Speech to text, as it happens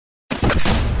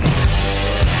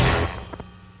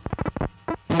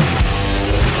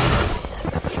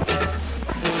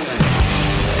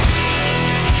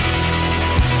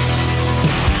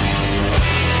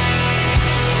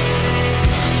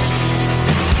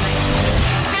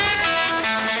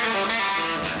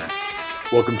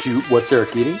Welcome to What's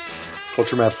Eric Eating,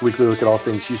 Culture Map's weekly look at all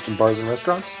things Houston bars and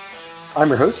restaurants. I'm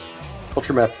your host,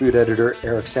 Culture Map food editor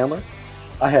Eric Sandler.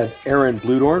 I have Erin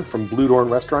Bludorn from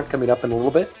Bludorn Restaurant coming up in a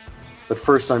little bit. But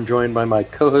first, I'm joined by my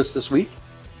co-host this week.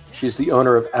 She's the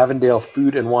owner of Avondale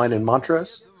Food and Wine in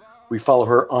Montrose. We follow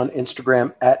her on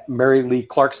Instagram at Mary Lee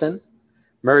Clarkson.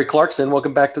 Mary Clarkson,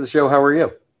 welcome back to the show. How are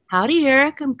you? Howdy,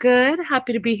 Eric. I'm good.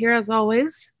 Happy to be here as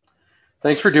always.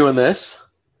 Thanks for doing this.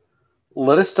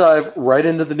 Let us dive right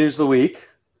into the news of the week.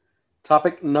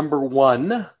 Topic number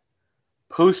one,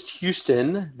 Post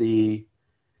Houston, the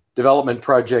development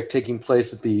project taking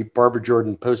place at the Barbara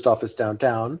Jordan Post Office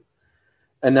downtown,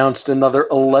 announced another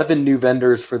 11 new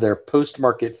vendors for their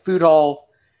post-market food hall,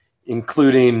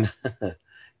 including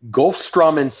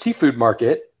Golfströmmen Seafood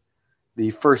Market, the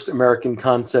first American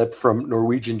concept from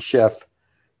Norwegian chef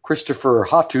Christopher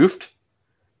Hatuft,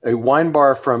 a wine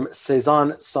bar from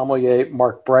Saison sommelier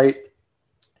Mark Bright,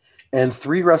 and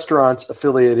 3 restaurants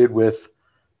affiliated with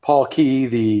Paul Key,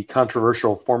 the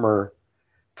controversial former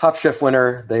Top Chef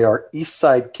winner. They are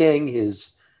Eastside King,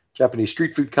 his Japanese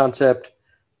street food concept,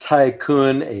 Thai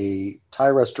Kun, a Thai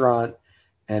restaurant,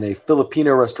 and a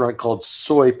Filipino restaurant called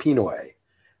Soy Pinoy.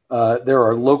 There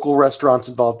are local restaurants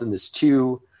involved in this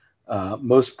too,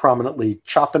 most prominently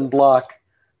Chop and Block,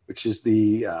 which is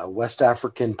the West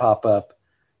African pop-up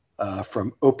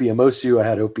from Opie Amosu. I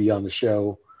had Opie on the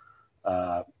show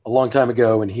a long time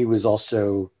ago, and he was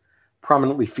also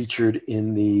prominently featured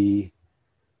in the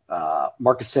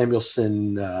Marcus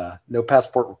Samuelson No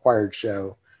Passport Required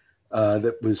show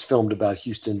that was filmed about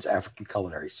Houston's African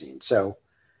culinary scene. So,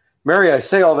 Mary, I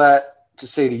say all that to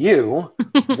say to you,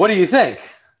 what do you think?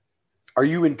 Are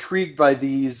you intrigued by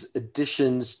these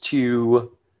additions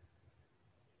to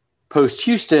Post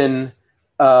Houston?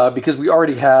 Because we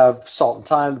already have Salt and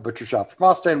Thyme, the butcher shop from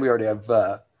Austin. We already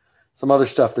have some other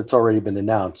stuff that's already been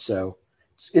announced. So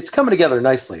it's coming together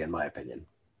nicely, in my opinion.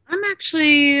 I'm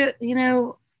actually,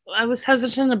 I was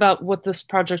hesitant about what this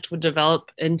project would develop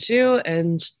into.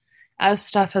 And as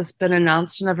stuff has been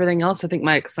announced and everything else, I think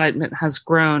my excitement has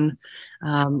grown.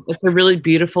 It's a really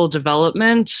beautiful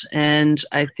development. And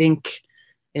I think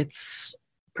it's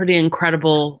pretty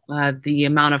incredible, the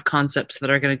amount of concepts that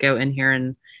are going to go in here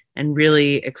and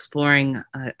really exploring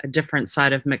a different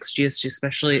side of mixed use,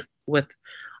 especially with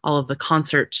all of the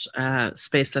concert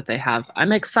space that they have.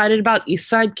 I'm excited about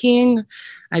Eastside King.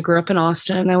 I grew up in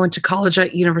Austin. I went to college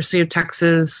at University of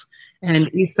Texas, and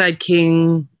Eastside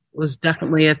King was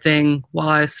definitely a thing while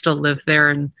I still lived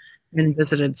there and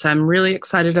visited. So I'm really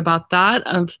excited about that.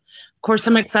 Of course,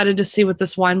 I'm excited to see what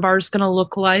this wine bar is going to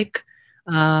look like.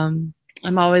 I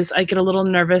get a little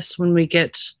nervous when we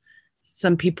get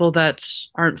some people that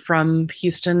aren't from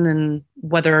Houston and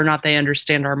whether or not they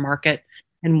understand our market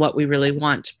and what we really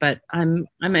want. But I'm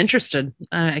interested.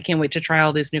 I can't wait to try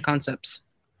all these new concepts.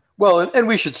 Well, and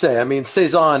we should say, I mean,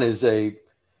 Saison is it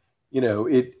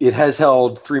has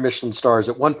held 3 Michelin stars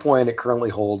at one point. It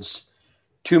currently holds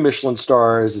 2 Michelin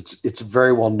stars. It's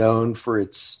very well known for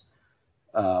its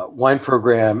wine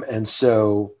program. And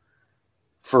so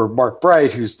for Mark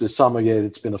Bright, who's the sommelier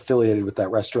that's been affiliated with that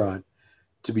restaurant,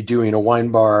 to be doing a wine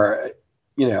bar,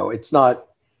 it's not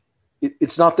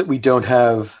that we don't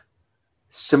have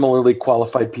similarly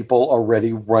qualified people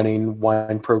already running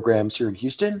wine programs here in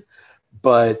Houston,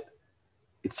 but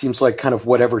it seems like kind of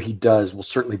whatever he does will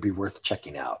certainly be worth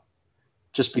checking out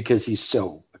just because he's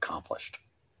so accomplished.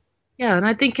 Yeah. And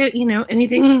I think,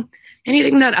 anything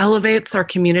that elevates our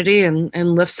community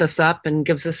and lifts us up and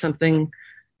gives us something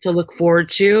to look forward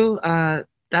to,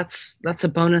 that's a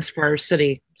bonus for our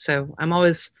city. So I'm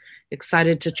always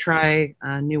excited to try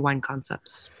new wine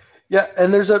concepts. Yeah,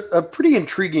 and there's a pretty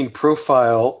intriguing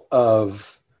profile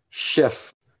of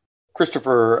Chef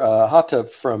Christopher Hatuft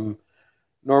from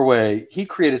Norway. He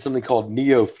created something called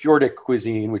Neo-Fjordic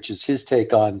cuisine, which is his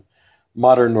take on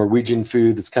modern Norwegian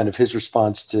food. That's kind of his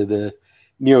response to the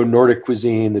Neo-Nordic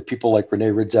cuisine that people like Rene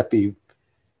Redzepi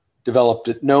developed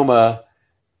at Noma.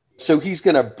 So he's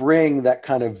going to bring that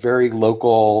kind of very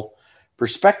local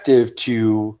perspective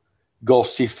to Gulf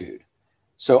seafood.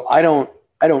 So I don't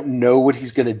know what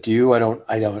he's going to do. I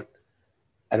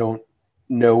don't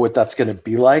know what that's going to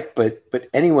be like, but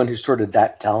anyone who's sort of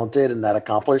that talented and that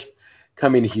accomplished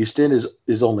coming to Houston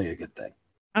is only a good thing.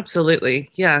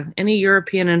 Absolutely. Yeah. Any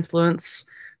European influence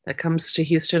that comes to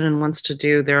Houston and wants to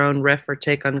do their own riff or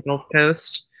take on Gulf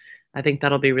Coast, I think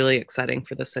that'll be really exciting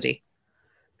for the city.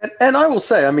 And I will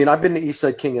say, I mean, I've been to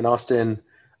Eastside King in Austin.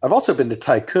 I've also been to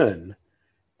Thai Kun,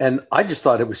 and I just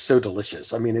thought it was so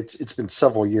delicious. I mean, it's been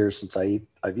several years since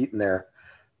I've eaten there,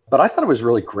 but I thought it was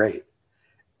really great.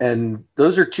 And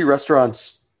those are 2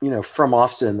 restaurants, from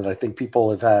Austin that I think people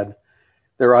have had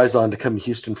their eyes on to come to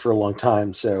Houston for a long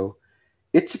time. So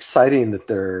it's exciting that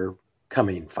they're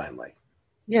coming finally.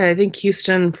 Yeah, I think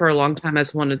Houston for a long time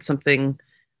has wanted something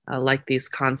like these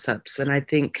concepts, and I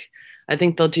think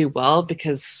they'll do well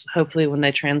because hopefully when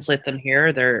they translate them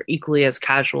here, they're equally as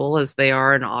casual as they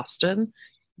are in Austin.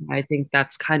 I think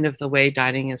that's kind of the way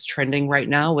dining is trending right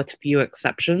now, with few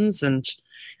exceptions, and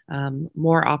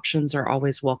more options are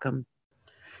always welcome.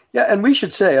 Yeah, and we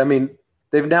should say, I mean,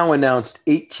 they've now announced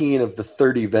 18 of the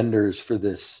 30 vendors for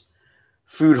this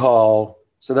food hall.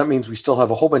 So that means we still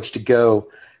have a whole bunch to go.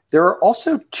 There are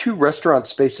also two restaurant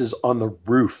spaces on the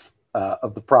roof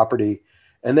of the property,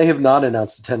 and they have not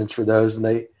announced the tenants for those. And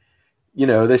they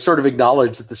sort of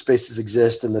acknowledge that the spaces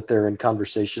exist and that they're in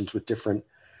conversations with different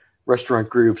restaurant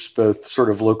groups, both sort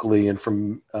of locally and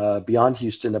from beyond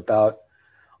Houston, about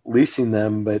leasing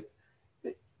them. But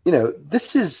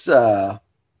this is a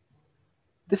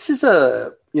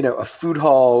food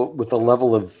hall with a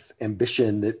level of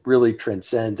ambition that really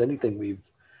transcends anything we've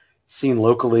seen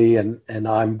locally, and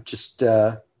I'm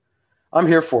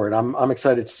here for it. I'm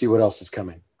excited to see what else is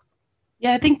coming.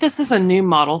 Yeah, I think this is a new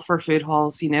model for food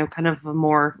halls, kind of a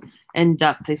more in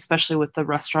depth, especially with the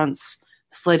restaurants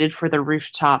slated for the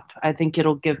rooftop. I think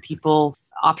it'll give people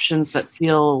options that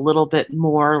feel a little bit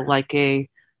more like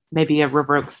maybe a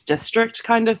River Oaks district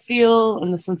kind of feel,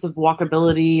 in the sense of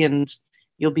walkability, and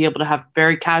you'll be able to have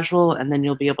very casual, and then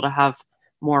you'll be able to have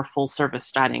more full service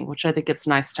dining, which I think it's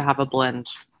nice to have a blend.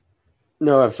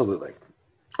 No, absolutely.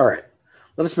 All right.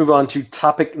 Let us move on to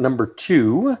topic number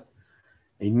two.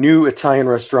 A new Italian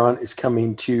restaurant is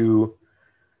coming to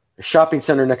a shopping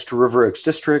center next to River Oaks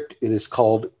District. It is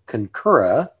called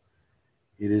Concura.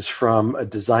 It is from a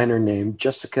designer named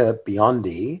Jessica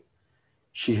Biondi.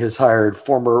 She has hired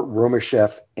former Roma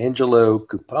chef Angelo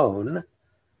Cupone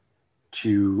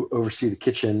to oversee the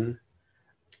kitchen.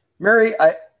 Mary,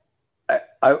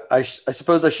 I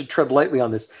suppose I should tread lightly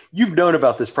on this. You've known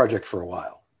about this project for a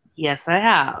while. Yes, I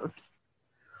have.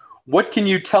 What can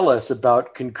you tell us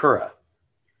about Concura?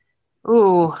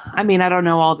 Ooh, I mean, I don't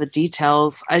know all the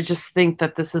details. I just think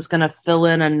that this is going to fill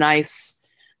in a nice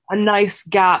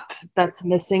gap that's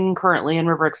missing currently in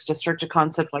River Oaks District. A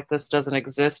concept like this doesn't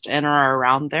exist in or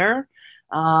around there.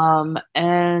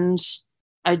 And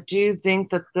I do think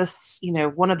that this,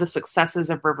 one of the successes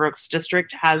of River Oaks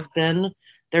District has been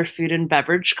their food and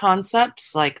beverage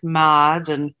concepts like Mad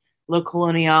and Le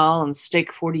Colonial and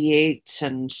Steak 48.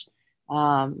 And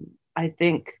I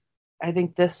think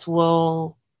this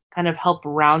will kind of help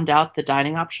round out the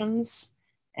dining options.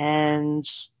 And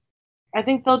I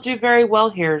think they'll do very well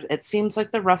here. It seems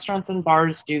like the restaurants and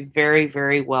bars do very,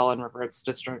 very well in River Oaks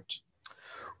District.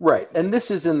 Right. And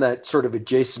this is in that sort of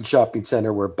adjacent shopping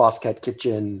center where Boss Cat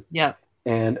Kitchen Yeah.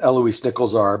 and Eloise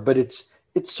Nichols are, but it's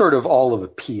sort of all of a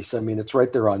piece. I mean, it's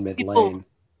right there on mid People, lane.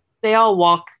 they all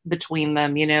walk between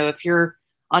them. If you're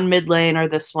on mid lane or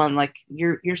this one, like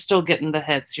you're still getting the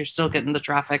hits, you're still getting the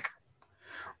traffic.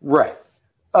 Right.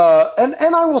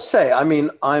 And I will say, I mean,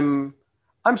 I'm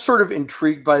sort of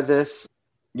intrigued by this.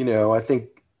 I think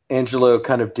Angelo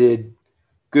kind of did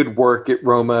good work at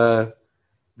Roma.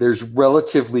 There's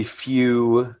relatively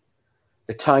few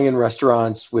Italian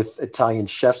restaurants with Italian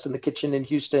chefs in the kitchen in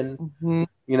Houston. Hmm.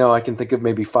 I can think of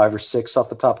maybe 5 or 6 off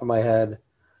the top of my head.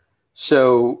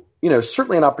 So,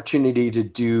 certainly an opportunity to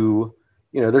do,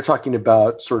 they're talking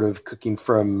about sort of cooking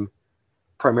from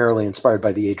primarily inspired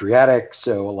by the Adriatic.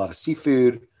 So a lot of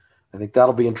seafood. I think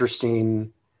that'll be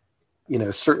interesting.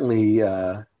 Certainly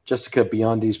Jessica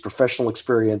Biondi's professional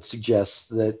experience suggests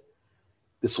that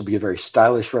this will be a very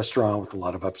stylish restaurant with a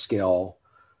lot of upscale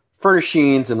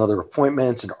furnishings and other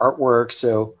appointments and artwork.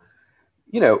 So,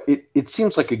 it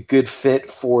seems like a good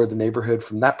fit for the neighborhood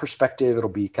from that perspective. It'll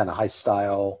be kind of high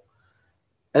style.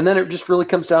 And then it just really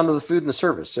comes down to the food and the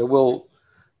service. So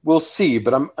we'll see,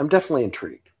 but I'm definitely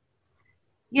intrigued.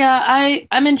 Yeah,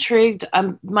 I'm intrigued.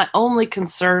 My only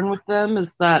concern with them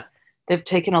is that they've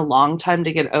taken a long time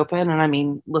to get open. And I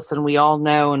mean, listen, we all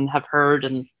know and have heard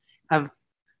and have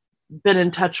been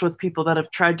in touch with people that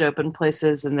have tried to open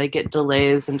places, and they get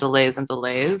delays and delays and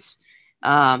delays.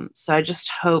 So I just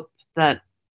hope that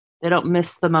they don't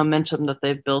miss the momentum that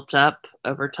they've built up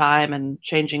over time and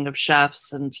changing of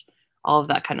chefs and all of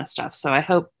that kind of stuff. So I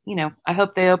hope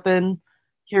they open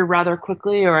here rather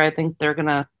quickly, or I think they're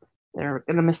gonna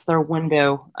miss their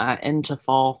window into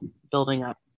fall building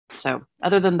up. So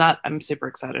other than that, I'm super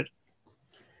excited.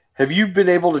 Have you been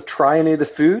able to try any of the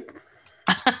food?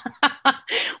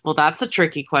 Well, that's a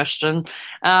tricky question.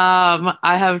 I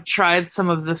have tried some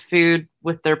of the food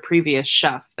with their previous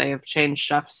chef. They have changed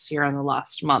chefs here in the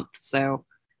last month, so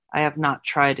I have not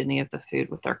tried any of the food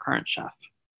with their current chef.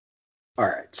 All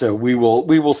right. So we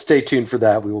will stay tuned for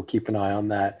that. We will keep an eye on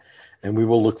that, and we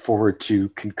will look forward to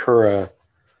Concura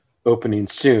opening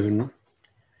soon.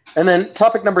 And then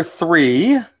topic number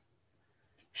 3,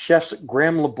 chefs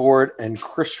Graham Laborde and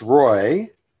Chris Roy,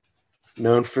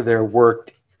 known for their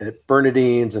work at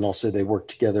Bernadine's, and also they work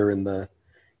together in the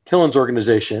Killins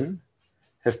organization,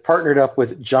 have partnered up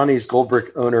with Johnny's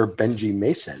Goldbrick owner Benji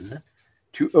Mason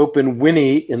to open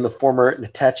Winnie in the former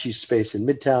Natachi space in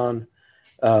Midtown.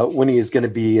 Winnie is going to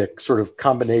be a sort of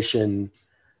combination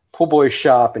po' boy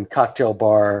shop and cocktail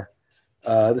bar.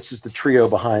 This is the trio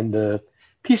behind the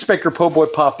Peacemaker po' boy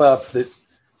pop-up that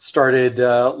started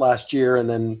last year and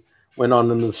then went on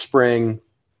in the spring.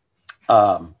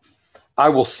 I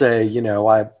will say,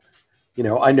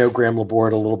 I know Graham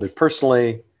Laborde a little bit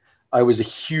personally. I was a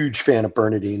huge fan of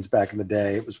Bernadine's back in the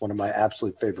day. It was one of my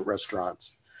absolute favorite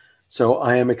restaurants. So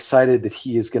I am excited that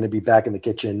he is going to be back in the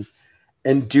kitchen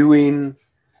and doing,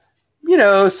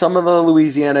 some of the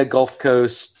Louisiana Gulf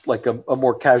Coast, like a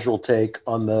more casual take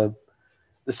on the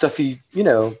stuff he,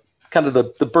 kind of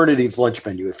the Bernadine's lunch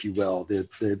menu, if you will,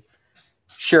 the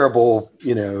shareable,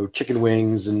 chicken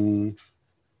wings and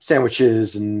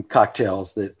sandwiches and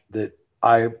cocktails that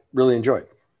I really enjoyed.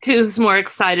 Who's more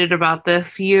excited about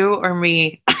this, you or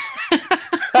me?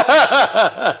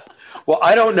 Well,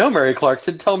 I don't know, Mary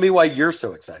Clarkson. Tell me why you're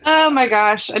so excited. Oh my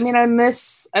gosh. I mean, I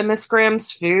miss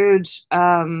Graham's food.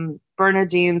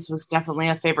 Bernadine's was definitely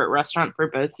a favorite restaurant for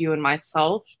both you and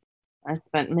myself. I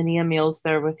spent many meals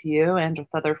there with you and with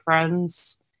other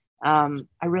friends. I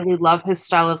really love his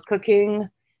style of cooking.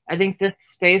 I think this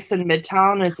space in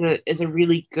Midtown is a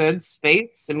really good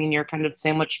space. I mean, you're kind of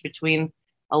sandwiched between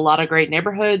a lot of great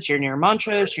neighborhoods. You're near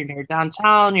Montrose, you're near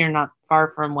downtown, you're not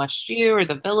far from West U or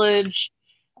the Village.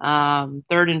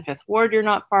 Third and Fifth Ward you're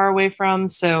not far away from.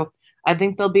 So I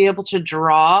think they'll be able to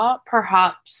draw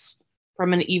perhaps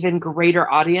from an even greater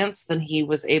audience than he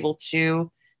was able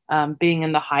to being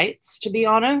in the Heights, to be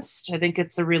honest. I think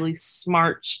it's a really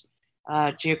smart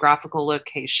geographical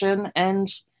location.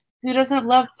 And who doesn't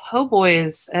love po'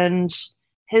 boys and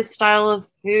his style of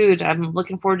food? I'm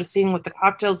looking forward to seeing what the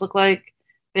cocktails look like.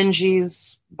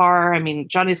 Benji's bar, I mean,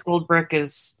 Johnny's Goldbrick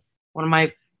is one of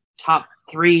my top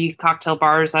 3 cocktail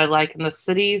bars I like in the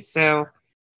city. So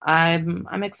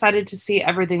I'm excited to see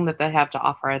everything that they have to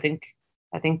offer. I think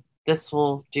this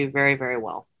will do very, very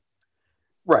well.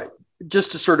 Right.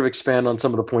 Just to sort of expand on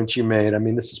some of the points you made. I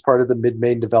mean, this is part of the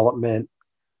mid-Main development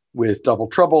with Double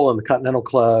Trouble and the Continental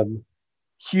Club.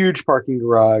 Huge parking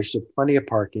garage, so plenty of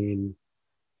parking,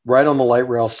 right on the light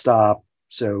rail stop.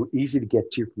 So easy to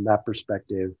get to from that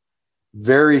perspective.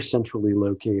 Very centrally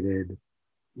located,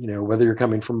 whether you're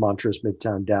coming from Montrose,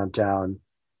 Midtown, downtown,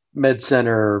 Med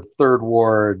Center, Third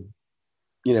Ward,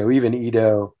 even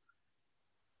Edo.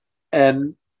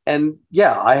 And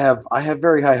yeah, I have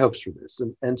very high hopes for this.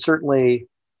 And certainly,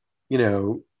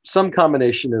 some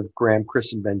combination of Graham,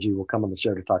 Chris, and Benji will come on the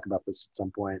show to talk about this at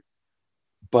some point.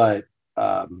 But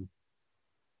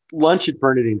lunch at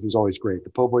Bernadine's was always great. The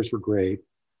po' boys were great.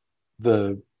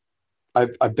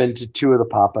 I've been to 2 of the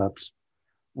pop-ups.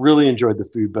 Really enjoyed the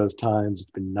food both times.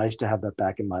 It's been nice to have that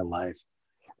back in my life.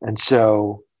 And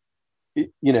so,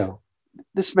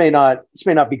 this may not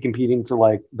be competing for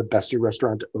like the best new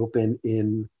restaurant to open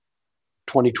in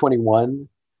 2021,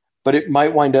 but it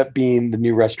might wind up being the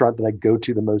new restaurant that I go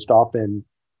to the most often,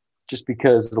 just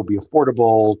because it'll be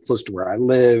affordable, close to where I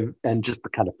live, and just the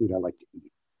kind of food I like to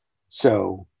eat.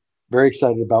 So very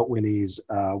excited about Winnie's.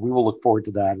 We will look forward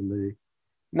to that in the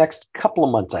next couple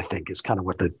of months, I think, is kind of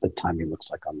what the timing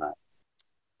looks like on that.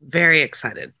 Very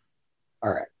excited.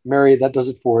 All right, Mary, that does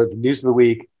it for the news of the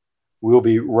week. We'll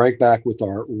be right back with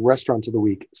our restaurants of the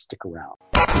week. Stick around.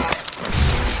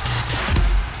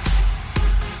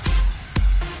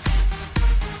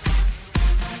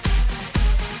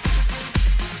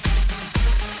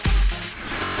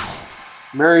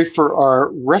 Mary, for our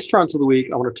restaurants of the week,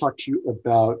 I want to talk to you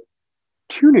about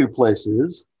 2 new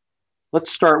places.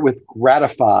 Let's start with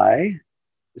Gratify.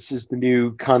 This is the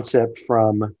new concept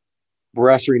from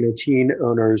Brasserie Notine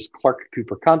owners Clark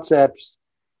Cooper Concepts.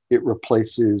 It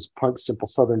replaces Punk's Simple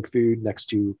Southern Food next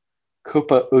to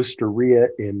Copa Osteria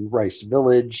in Rice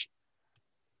Village.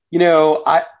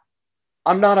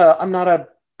 I'm not a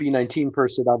B19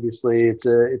 person, obviously. It's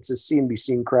a C&B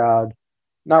scene crowd.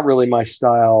 Not really my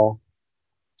style.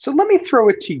 So let me throw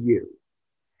it to you.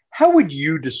 How would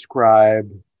you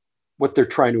describe what they're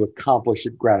trying to accomplish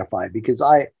at Gratify? Because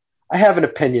I have an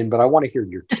opinion, but I want to hear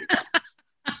your take.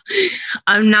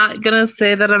 I'm not gonna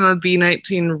say that I'm a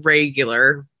B19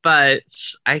 regular, but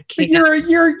I can't. But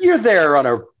you're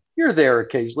there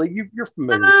occasionally. You're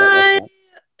familiar with that restaurant.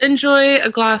 enjoy a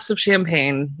glass of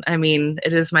champagne. I mean,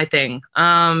 it is my thing.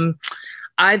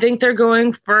 I think they're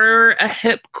going for a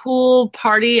hip, cool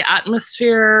party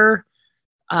atmosphere,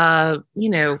 you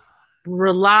know,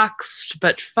 relaxed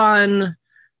but fun.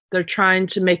 They're trying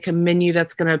to make a menu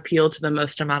that's going to appeal to the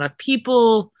most amount of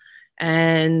people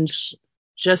and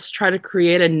just try to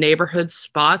create a neighborhood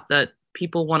spot that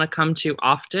people want to come to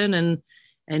often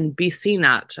and be seen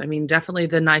at. I mean, definitely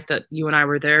the night that you and I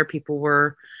were there, people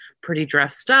were pretty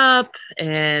dressed up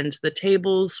and the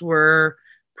tables were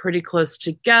pretty close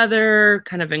together,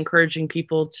 kind of encouraging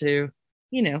people to,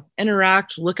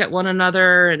 interact, look at one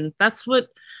another. And that's what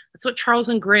Charles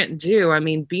and Grant do. I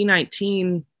mean,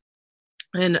 B19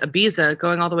 and Ibiza,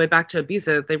 going all the way back to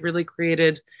Ibiza, they really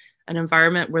created an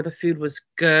environment where the food was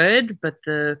good, but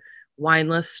the wine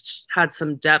list had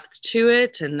some depth to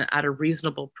it and at a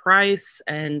reasonable price.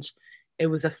 And it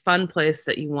was a fun place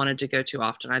that you wanted to go to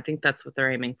often. I think that's what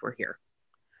they're aiming for here.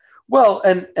 Well,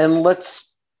 and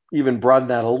let's even broaden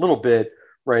that a little bit,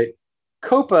 right?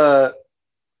 Copa,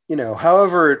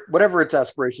 however, whatever its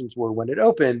aspirations were when it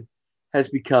opened, has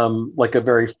become like a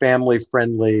very family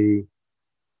friendly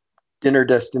dinner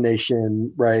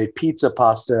destination, right? Pizza,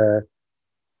 pasta,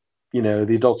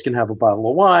 the adults can have a bottle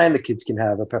of wine, the kids can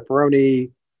have a pepperoni,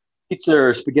 pizza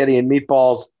or spaghetti and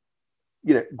meatballs.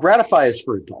 Gratify is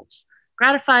for adults.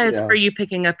 Gratify is for you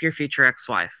picking up your future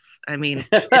ex-wife. I mean,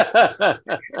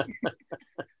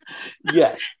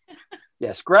 yes.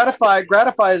 Gratify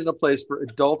is a place for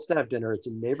adults to have dinner. It's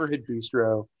a neighborhood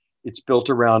bistro. It's built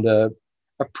around a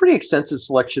pretty extensive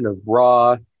selection of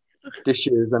raw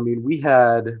dishes. I mean, we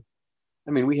had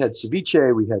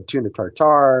ceviche, we had tuna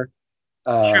tartare,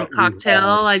 shrimp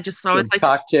cocktail. I just always like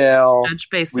cocktail. Judge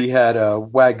basic. We had a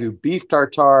Wagyu beef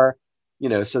tartare.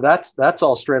 So that's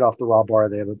all straight off the raw bar.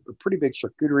 They have a pretty big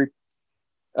charcuterie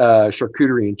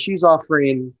and cheese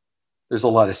offering. There's a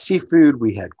lot of seafood.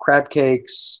 We had crab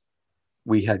cakes.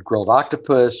 We had grilled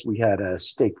octopus. We had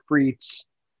steak frites.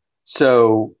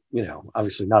 So,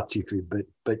 obviously not seafood,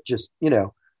 but just,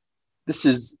 this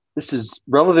is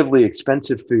relatively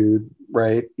expensive food,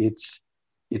 right? It's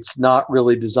not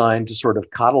really designed to sort of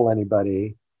coddle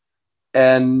anybody.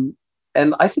 And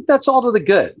I think that's all to the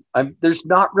good. There's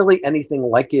not really anything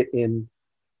like it in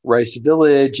Rice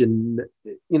Village. And,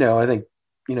 I think,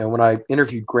 when I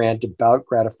interviewed Grant about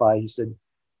Gratify, he said,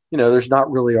 there's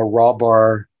not really a raw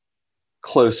bar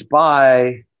close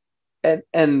by. And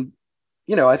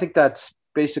I think that's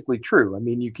basically true. I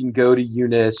mean, you can go to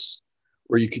Eunice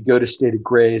or you could go to State of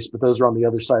Grace, but those are on the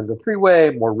other side of the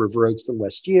freeway, more River Oaks than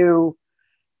West U.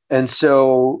 And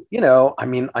so,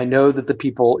 I know that the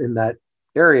people in that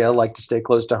area like to stay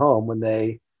close to home when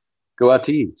they go out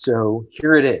to eat. So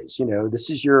here it is. This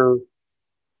is your,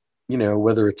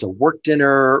 whether it's a work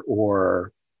dinner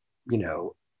or,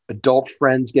 adult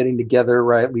friends getting together,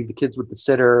 right? Leave the kids with the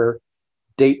sitter,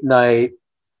 date night.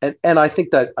 And I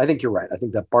think you're right. I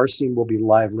think that bar scene will be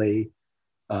lively.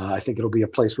 I think it'll be a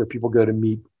place where people go to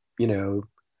meet,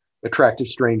 attractive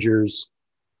strangers,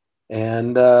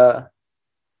 and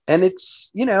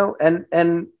it's,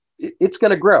 and it's going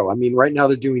to grow. I mean, right now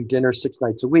they're doing dinner 6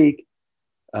 nights a week.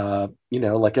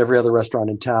 Like every other restaurant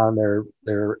in town,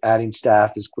 they're adding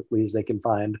staff as quickly as they can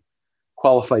find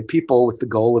qualified people with the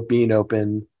goal of being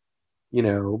open,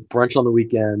 brunch on the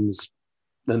weekends,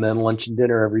 and then lunch and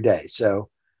dinner every day. So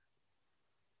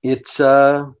it's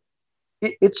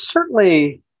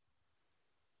certainly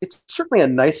a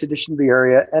nice addition to the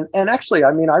area. And actually,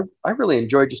 I mean, I really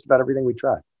enjoyed just about everything we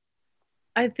tried.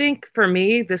 I think for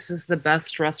me, this is the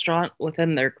best restaurant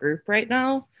within their group right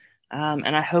now.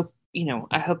 And I hope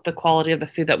the quality of the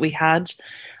food that we had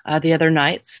the other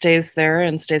night stays there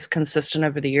and stays consistent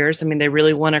over the years. I mean, they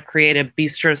really want to create a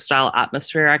bistro style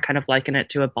atmosphere. I kind of liken it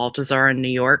to a Balthazar in New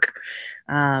York.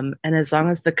 And as long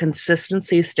as the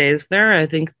consistency stays there, I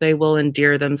think they will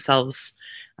endear themselves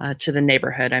to the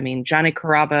neighborhood. I mean, Johnny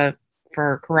Carrabba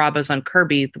for Carrabba's on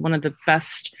Kirby, one of the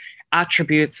best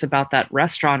attributes about that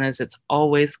restaurant is it's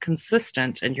always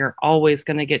consistent and you're always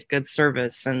going to get good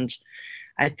service. And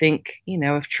I think,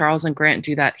 if Charles and Grant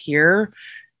do that here,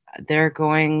 they're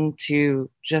going to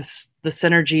just the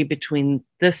synergy between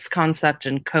this concept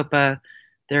and Copa,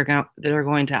 they're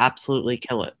going to absolutely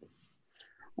kill it.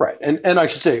 Right. And I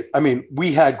should say, I mean,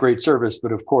 we had great service,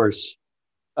 but of course,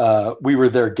 we were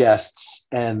their guests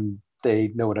and they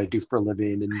know what I do for a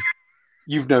living. And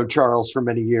you've known Charles for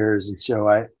many years. And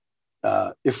so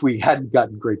if we hadn't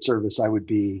gotten great service, I would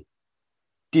be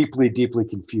deeply, deeply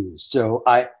confused. So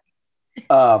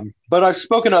but I've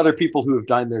spoken to other people who have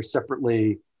dined there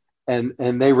separately and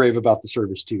they rave about the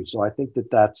service too. So I think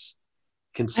that's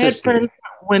consistent.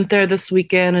 Went there this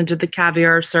weekend and did the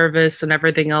caviar service and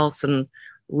everything else and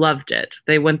loved it.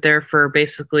 They went there for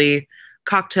basically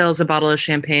cocktails, a bottle of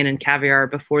champagne, and caviar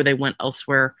before they went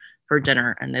elsewhere for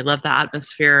dinner. And they love the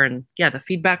atmosphere. And yeah, the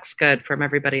feedback's good from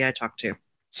everybody I talked to.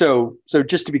 So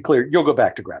just to be clear, you'll go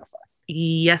back to Gratify.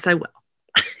 Yes, I will.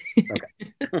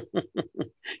 Okay.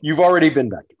 You've already been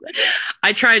back to Gratify.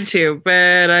 I tried to,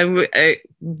 but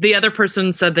the other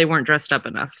person said they weren't dressed up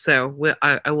enough. So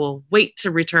I will wait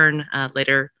to return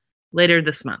later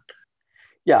this month.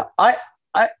 Yeah, I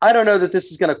don't know that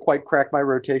this is going to quite crack my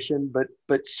rotation,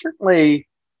 but certainly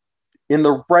in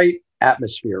the right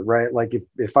atmosphere, right? Like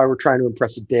if I were trying to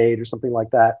impress a date or something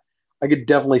like that, I could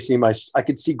definitely I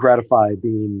could see Gratify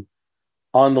being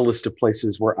on the list of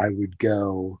places where I would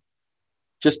go,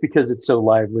 just because it's so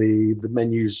lively, the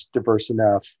menu's diverse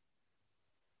enough.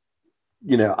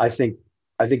 I think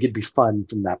it'd be fun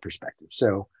from that perspective.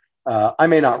 So I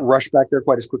may not rush back there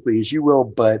quite as quickly as you will,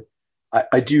 but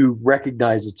I do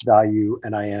recognize its value,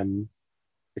 and I am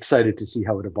excited to see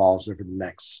how it evolves over the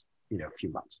next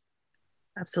few months.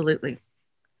 Absolutely.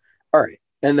 All right.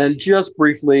 And then just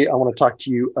briefly, I want to talk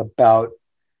to you about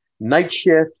Night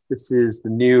Shift. This is the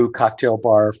new cocktail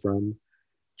bar from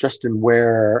Justin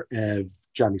Ware and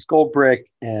Johnny's Goldbrick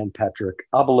and Patrick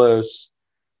Abelos.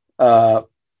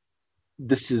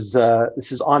 This is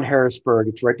on Harrisburg.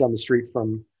 It's right down the street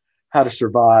from How to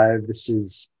Survive. This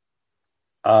is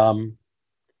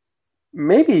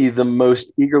maybe the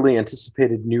most eagerly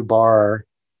anticipated new bar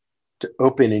to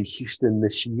open in Houston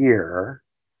this year.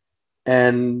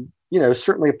 And,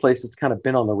 certainly a place that's kind of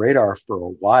been on the radar for a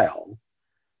while.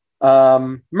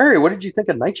 Mary, what did you think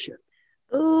of Night Shift?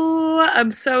 Oh,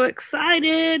 I'm so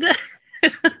excited.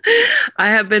 I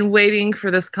have been waiting for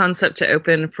this concept to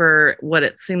open for what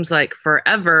it seems like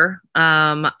forever.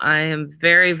 I am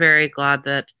very, very glad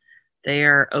that they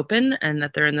are open and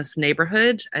that they're in this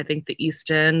neighborhood. I think the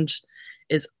East End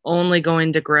is only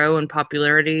going to grow in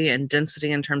popularity and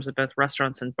density in terms of both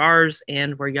restaurants and bars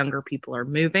and where younger people are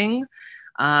moving.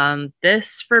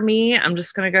 This, for me, I'm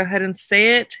just going to go ahead and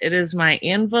say it. It is my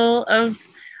anvil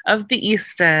of the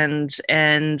East End,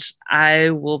 and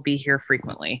I will be here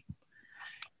frequently.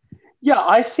 Yeah,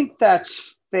 I think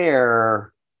that's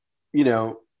fair,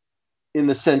 in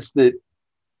the sense that,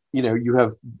 you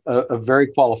have a very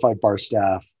qualified bar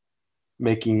staff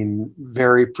making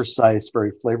very precise,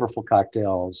 very flavorful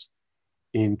cocktails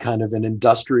in kind of an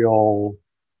industrial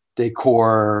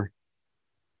decor.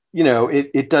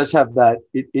 It does have that,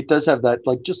 it does have that,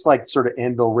 like, just like sort of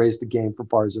Anvil raised the game for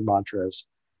bars in Montrose.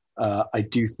 I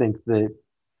do think that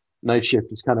Night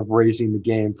Shift is kind of raising the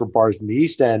game for bars in the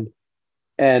East End.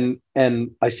 And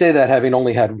I say that having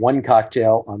only had one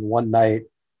cocktail on one night,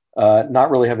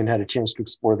 not really having had a chance to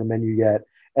explore the menu yet.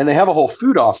 And they have a whole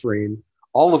food offering,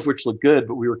 all of which look good,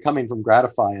 but we were coming from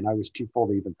Gratify and I was too full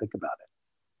to even think about it.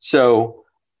 So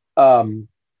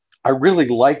I really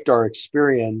liked our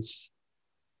experience,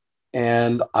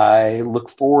 and I look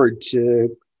forward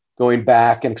to going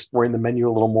back and exploring the menu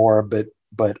a little more. But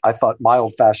I thought my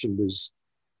old fashioned was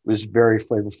very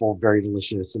flavorful, very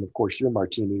delicious. And of course your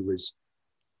martini was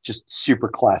just super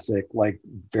classic, like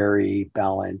very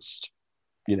balanced,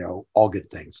 all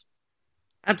good things.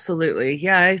 Absolutely.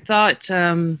 Yeah, I thought,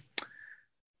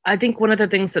 I think one of the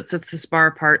things that sets this bar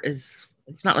apart is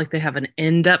it's not like they have an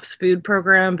in-depth food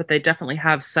program, but they definitely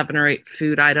have 7 or 8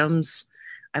 food items.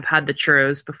 I've had the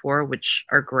churros before, which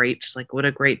are great. Like, what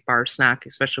a great bar snack,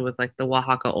 especially with like the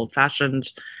Oaxaca old fashioned.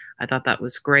 I thought that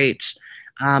was great.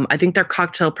 I think their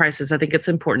cocktail prices, I think it's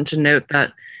important to note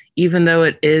that even though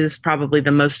it is probably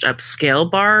the most upscale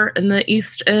bar in the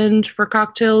East End for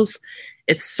cocktails,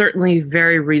 it's certainly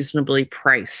very reasonably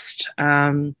priced.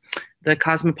 The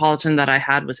Cosmopolitan that I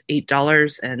had was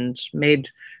 $8 and made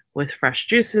with fresh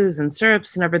juices and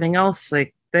syrups and everything else.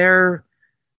 Like, they're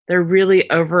really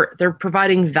they're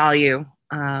providing value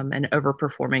and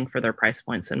overperforming for their price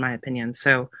points, in my opinion.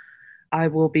 So I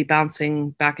will be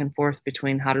bouncing back and forth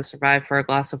between How to Survive for a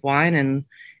glass of wine and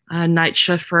Night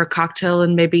Shift for a cocktail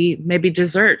and maybe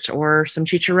dessert or some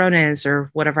chicharrones or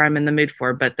whatever I'm in the mood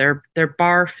for. But their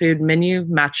bar food menu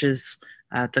matches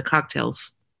the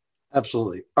cocktails.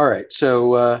 Absolutely. All right.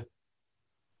 So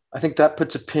I think that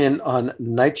puts a pin on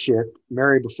Night Shift.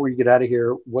 Mary, before you get out of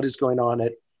here, what is going on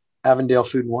at Avondale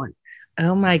Food and Wine?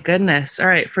 Oh my goodness. All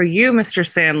right. For you, Mr.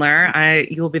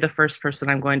 Sandler, you will be the first person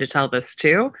I'm going to tell this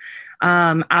to.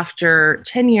 After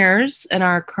 10 years in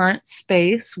our current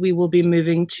space, we will be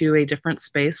moving to a different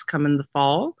space come in the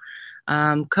fall.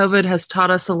 COVID has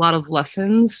taught us a lot of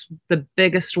lessons. The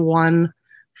biggest one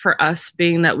for us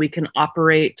being that we can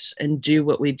operate and do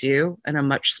what we do in a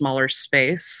much smaller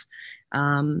space.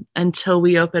 Until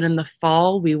we open in the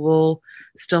fall, we will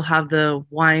still have the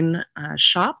wine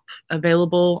shop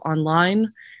available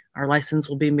online. Our license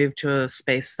will be moved to a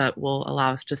space that will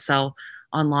allow us to sell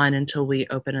online until we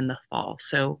open in the fall.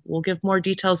 So we'll give more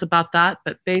details about that.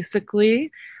 But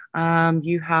basically,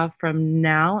 you have from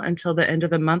now until the end of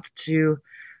the month to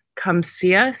come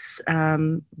see us.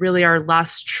 Really, our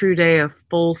last true day of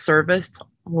full service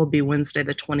will be Wednesday,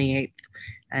 the 28th.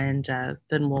 And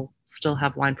then we'll still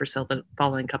have wine for sale the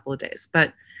following couple of days.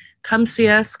 But come see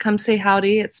us, come say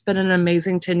howdy. It's been an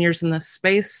amazing 10 years in this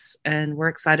space, and we're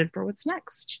excited for what's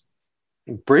next.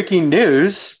 Breaking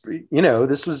news!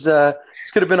 This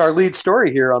could have been our lead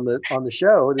story here on the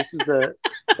show. This is a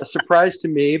surprise to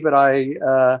me, but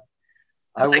I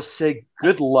will say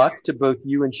good luck to both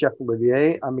you and Chef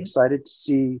Olivier. I'm excited to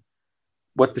see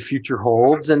what the future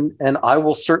holds, and I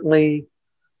will certainly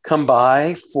come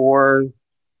by for.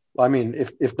 I mean,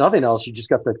 if nothing else, you just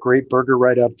got that great burger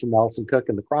write up from Allison Cook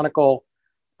in the Chronicle.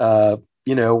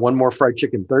 One more fried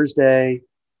chicken Thursday,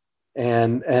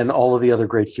 and all of the other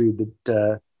great food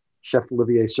that Chef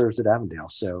Olivier serves at Avondale.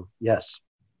 So yes,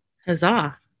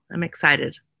 huzzah! I'm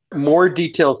excited. More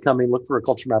details coming. Look for a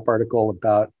Culture Map article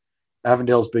about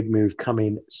Avondale's big move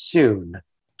coming soon.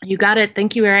 You got it.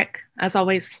 Thank you, Eric. As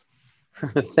always.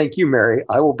 Thank you, Mary.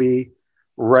 I will be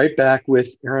right back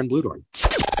with Aaron Bludorn.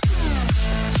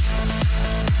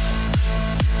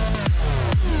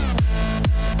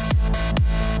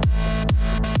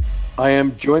 I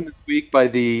am joined this week by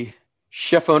the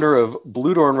chef owner of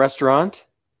Bludorn Restaurant,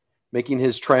 making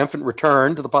his triumphant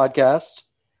return to the podcast.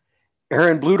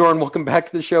 Aaron Bludorn, welcome back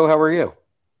to the show. How are you?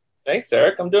 Thanks,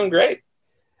 Eric. I'm doing great.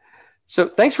 So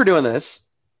thanks for doing this.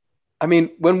 I mean,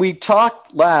 when we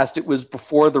talked last, it was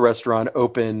before the restaurant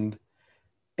opened,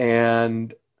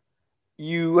 and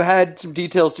you had some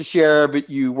details to share, but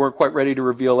you weren't quite ready to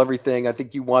reveal everything. I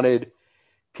think you wanted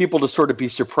people to sort of be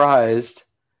surprised.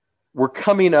 We're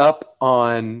coming up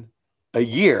on a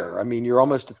year. I mean, you're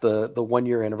almost at the 1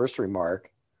 year anniversary mark.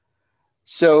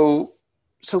 So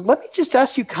let me just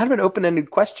ask you kind of an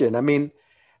open-ended question. I mean,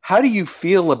 how do you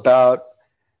feel about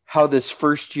how this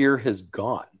first year has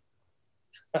gone?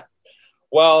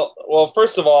 Well,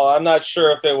 first of all, I'm not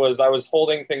sure if I was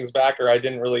holding things back or I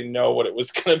didn't really know what it was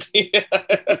going to be.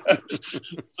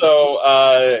 So,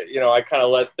 I kind of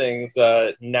let things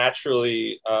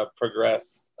naturally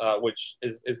progress, which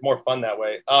is more fun that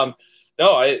way. I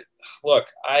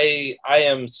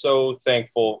am so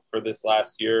thankful for this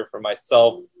last year, for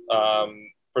myself,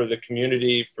 for the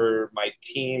community, for my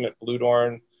team at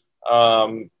Bludorn.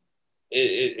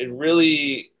 It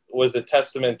really was a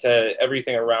testament to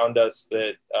everything around us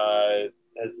that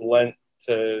has lent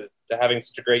to having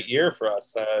such a great year for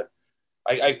us.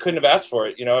 I couldn't have asked for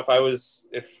it.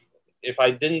 If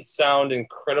I didn't sound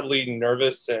incredibly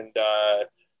nervous and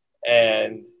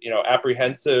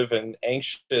apprehensive and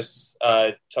anxious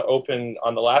to open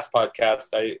on the last podcast,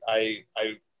 I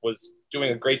was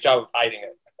doing a great job of hiding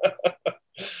it.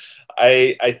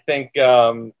 I think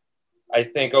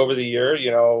over the year,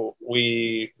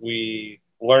 we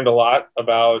learned a lot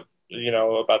about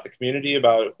the community,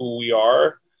 about who we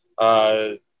are,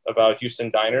 about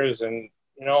Houston diners. And,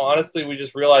 honestly, we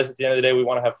just realized at the end of the day, we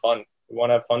want to have fun. We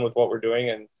want to have fun with what we're doing.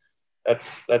 And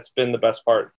that's been the best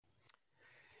part.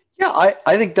 Yeah,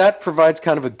 I think that provides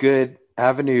kind of a good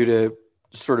avenue to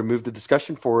sort of move the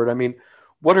discussion forward. I mean,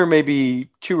 what are maybe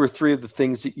 2 or 3 of the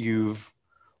things that you've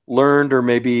learned, or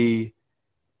maybe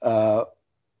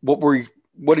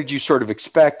what did you sort of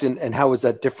expect, and how is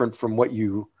that different from what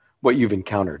you've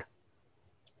encountered?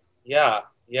 Yeah.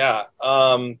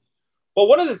 Well,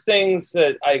 one of the things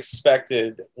that I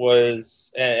expected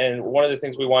was, and one of the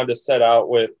things we wanted to set out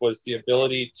with, was the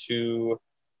ability to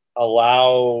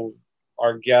allow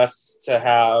our guests to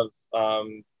have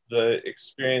the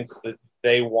experience that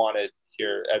they wanted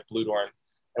here at Bludorn.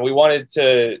 And we wanted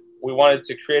to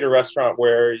create a restaurant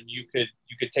where you could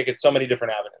take it so many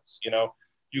different avenues.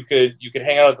 You could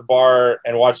hang out at the bar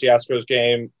and watch the Astros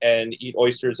game and eat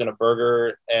oysters and a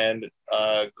burger and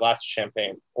a glass of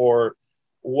champagne, or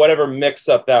whatever mix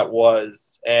up that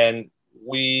was. And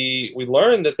we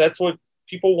learned that that's what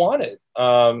people wanted.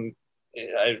 For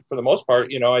the most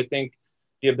part, I think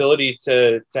the ability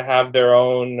to have their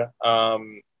own,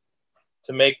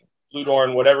 to make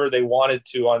Bludorn whatever they wanted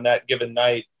to on that given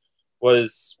night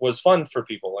was fun for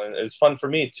people. And it was fun for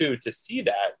me too, to see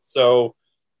that. So,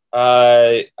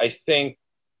 I think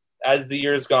as the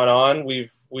years gone on,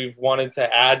 we've wanted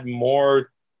to add more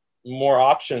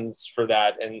options for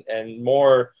that, and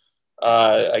more,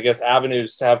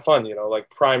 avenues to have fun. Like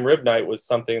prime rib night was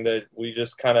something that we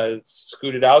just kind of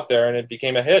scooted out there, and it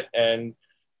became a hit. And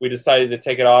we decided to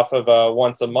take it off of a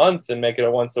once a month and make it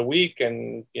a once a week.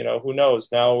 And, who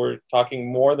knows, now we're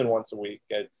talking more than once a week.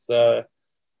 It's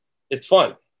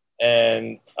fun.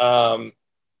 And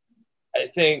I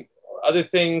think other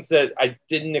things that I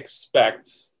didn't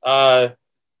expect, I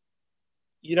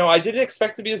didn't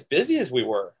expect to be as busy as we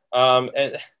were.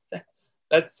 And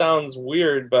that sounds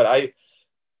weird, but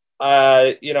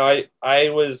I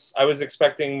was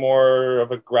expecting more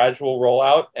of a gradual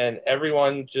rollout, and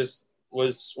everyone just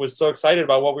was so excited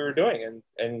about what we were doing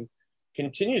and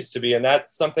continues to be. And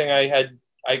that's something I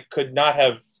could not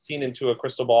have seen into a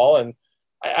crystal ball. And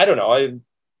I don't know.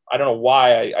 I don't know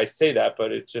why I say that,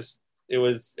 but it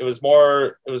was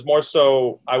more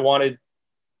so I wanted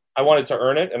to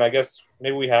earn it. And I guess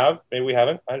maybe we have, maybe we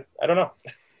haven't. I don't know.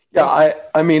 Yeah.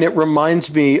 I mean, it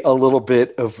reminds me a little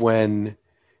bit of when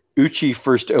Uchi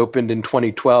first opened in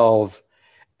 2012,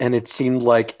 and it seemed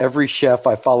like every chef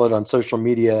I followed on social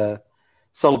media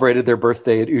celebrated their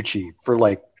birthday at Uchi for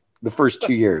like the first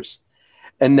 2 years.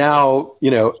 And now,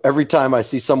 every time I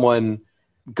see someone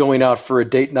going out for a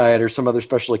date night or some other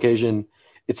special occasion,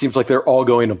 it seems like they're all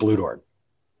going to Bludorn.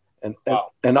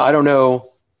 Wow. And I don't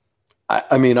know.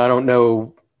 I mean, I don't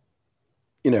know,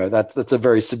 that's a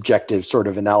very subjective sort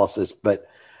of analysis, but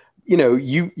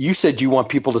you said you want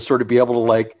people to sort of be able to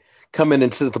like come in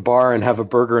and sit at the bar and have a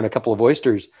burger and a couple of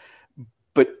oysters.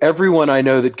 But everyone I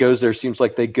know that goes there seems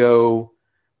like they go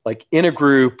like in a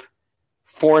group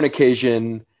for an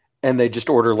occasion and they just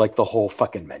order like the whole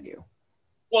fucking menu.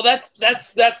 Well,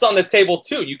 that's on the table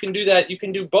too. You can do that. You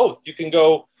can do both. You can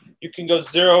go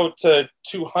 0 to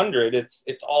 200.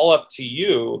 It's all up to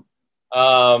you.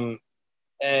 And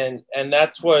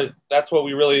that's what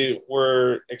we really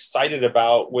were excited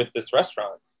about with this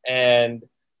restaurant. And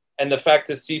the fact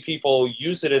to see people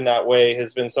use it in that way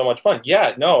has been so much fun.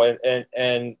 Yeah, no.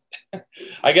 And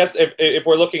I guess if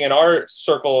we're looking at our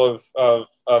circle of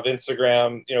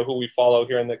Instagram, who we follow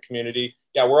here in the community,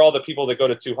 yeah, we're all the people that go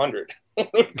to 200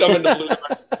 come into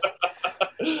Bludorn.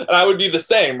 And I would be the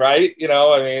same, right?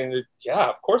 I mean, yeah,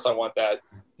 of course I want that.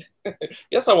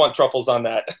 Yes, I want truffles on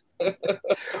that.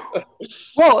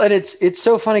 Well, and it's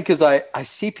so funny because I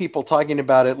see people talking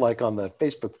about it like on the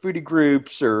Facebook foodie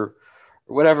groups or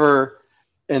whatever.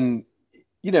 And,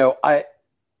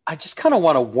 I just kind of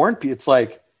want to warn people. It's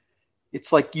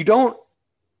like you don't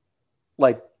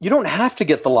have to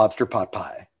get the lobster pot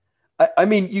pie. I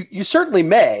mean, you certainly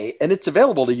may, and it's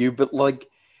available to you, but like,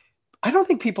 I don't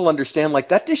think people understand like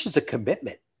that dish is a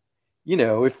commitment.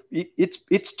 If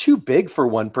it's too big for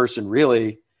one person,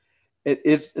 really,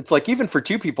 it's like even for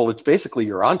two people, it's basically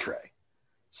your entree.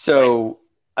 So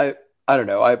I don't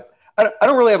know. I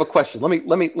don't really have a question.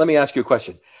 Let me ask you a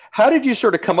question. How did you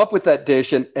sort of come up with that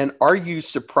dish, and are you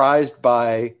surprised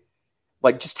by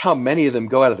like just how many of them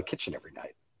go out of the kitchen every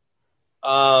night?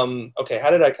 Okay,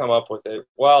 how did I come up with it?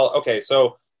 Well, okay,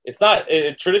 so it's not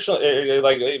traditional.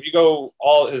 Like if you go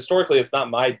all historically, it's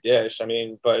not my dish.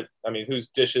 But whose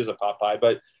dish is a pot pie?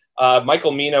 But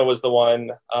Michael Mina was the one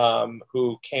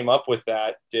who came up with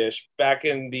that dish back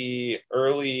in the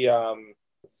early.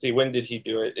 Let's see, when did he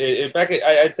do it?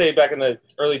 I'd say back in the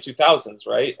early 2000s,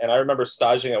 right? And I remember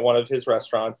staging at one of his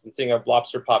restaurants and seeing a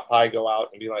lobster pot pie go out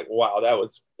and being like, "Wow, that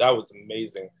was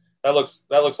amazing. That looks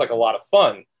like a lot of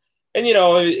fun." And,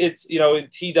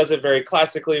 he does it very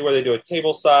classically where they do it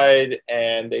table side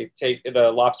and they take the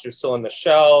lobster still in the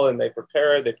shell and they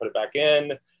prepare it, they put it back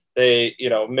in, they,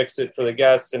 mix it for the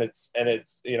guests and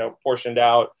it's portioned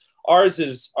out. Ours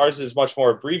is much more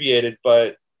abbreviated,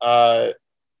 but I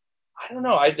don't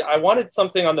know. I wanted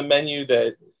something on the menu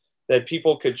that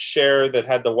people could share, that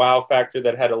had the wow factor,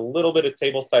 that had a little bit of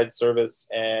table side service,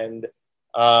 and,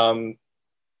 we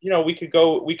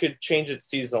could change it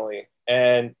seasonally.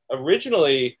 And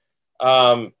originally,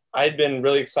 I'd been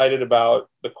really excited about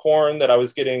the corn that I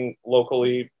was getting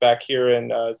locally back here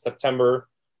in September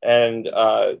and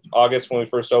August when we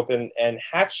first opened. And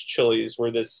Hatch chilies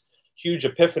were this huge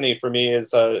epiphany for me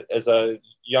as a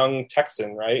young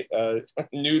Texan, right?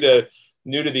 New to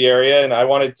the area, and I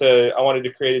wanted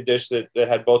to create a dish that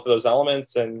had both of those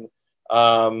elements and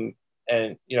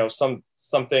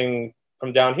something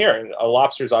from down here. And a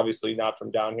lobster's obviously not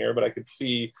from down here, but I could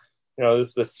see. This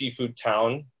is a seafood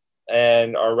town,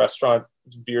 and our restaurant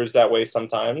veers that way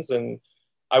sometimes. And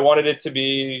I wanted it to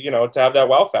be, to have that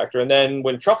wow factor. And then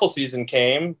when truffle season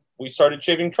came, we started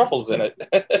shaving truffles in it,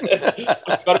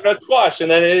 butternut squash, and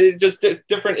then it just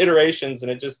different iterations,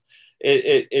 and it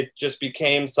just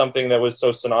became something that was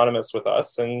so synonymous with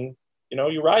us. And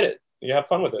you ride it, you have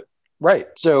fun with it. Right.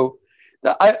 So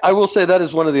I will say that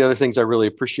is one of the other things I really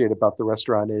appreciate about the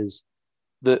restaurant is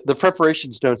the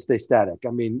preparations don't stay static.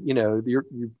 I mean,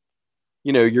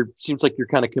 you're seems like you're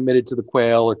kind of committed to the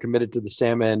quail or committed to the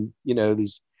salmon,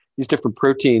 these different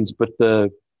proteins, but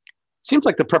seems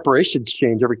like the preparations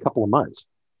change every couple of months.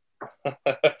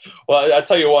 Well, I'll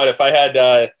tell you what, if I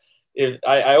had, if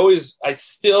I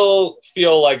still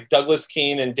feel like Douglas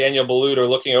Keane and Daniel Boulud are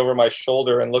looking over my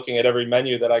shoulder and looking at every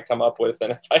menu that I come up with.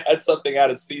 And if I had something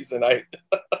out of season, I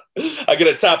get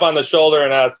a tap on the shoulder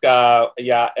and ask,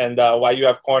 why you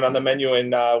have corn on the menu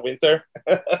in winter?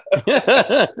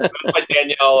 That's my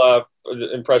Danielle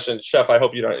impression. Chef, I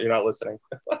hope you're not listening.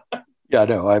 Yeah,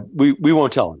 no, we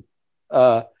won't tell him.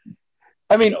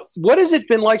 What has it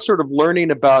been like sort of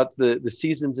learning about the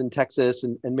seasons in Texas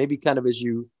and maybe kind of as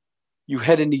you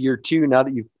head into year 2, now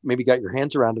that you've maybe got your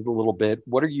hands around it a little bit,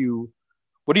 what are you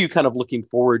kind of looking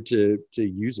forward to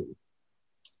using?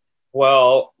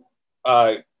 Well,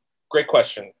 great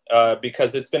question,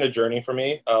 because it's been a journey for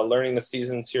me. Learning the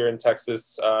seasons here in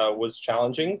Texas was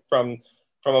challenging from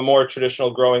a more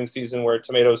traditional growing season where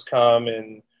tomatoes come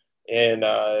in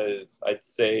I'd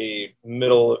say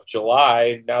middle of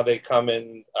July. Now they come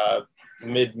in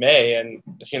mid-May, and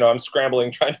I'm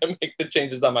scrambling trying to make the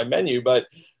changes on my menu. But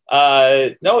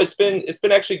no, it's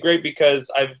been actually great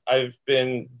because I've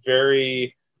been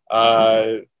very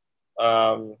I'd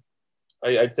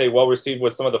say well received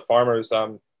with some of the farmers.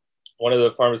 One of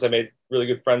the farmers I made really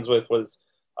good friends with was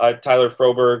Tyler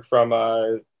Froberg from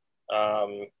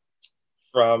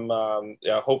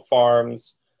Hope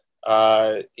Farms.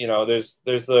 There's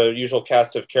the usual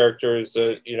cast of characters,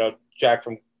 Jack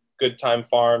from Good Time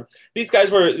Farm. These guys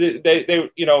were, they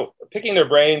picking their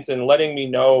brains and letting me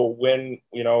know when,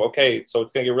 okay, so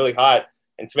it's going to get really hot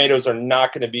and tomatoes are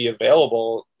not going to be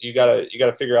available. You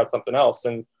gotta figure out something else.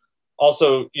 And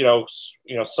also,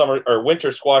 summer or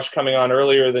winter squash coming on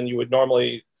earlier than you would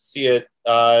normally see it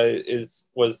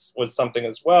was something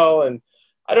as well. And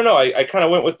I don't know, I kind of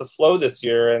went with the flow this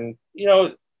year, and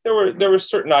there were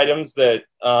certain items that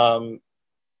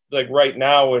like right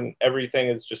now when everything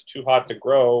is just too hot to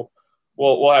grow,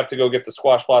 we'll have to go get the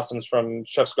squash blossoms from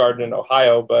Chef's Garden in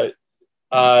Ohio. But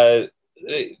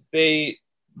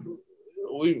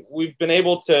we've been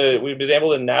able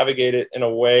to navigate it in a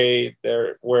way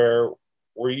there where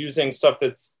we're using stuff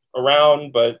that's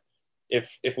around, but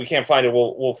if we can't find it,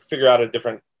 we'll figure out a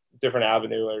different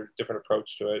avenue or different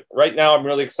approach to it. Right now, I'm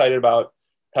really excited about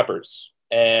peppers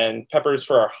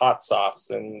for our hot sauce,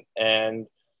 and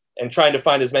trying to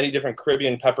find as many different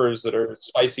Caribbean peppers that are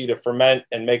spicy to ferment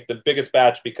and make the biggest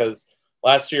batch, because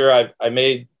last year I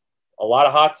made a lot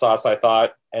of hot sauce, I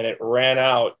thought, and it ran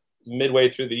out midway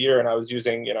through the year, and I was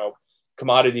using,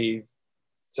 commodity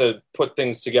to put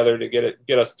things together to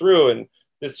get us through. And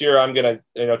this year I'm going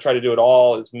to, try to do it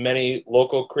all, as many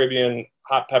local Caribbean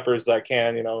hot peppers as I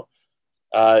can, to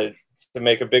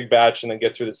make a big batch and then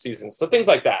get through the season. So things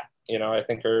like that, I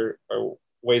think are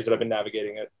ways that I've been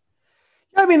navigating it.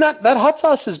 Yeah, I mean, that hot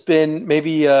sauce has been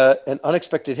maybe an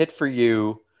unexpected hit for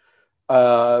you.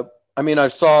 I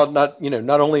saw not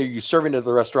only are you serving it at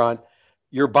the restaurant,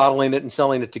 you're bottling it and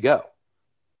selling it to go.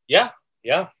 Yeah.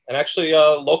 And actually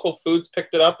local foods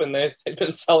picked it up and they've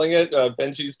been selling it.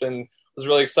 Benji's was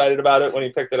really excited about it when he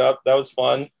picked it up. That was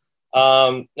fun.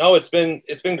 No, it's been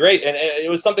great. And it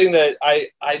was something that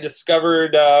I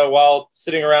discovered while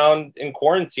sitting around in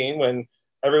quarantine when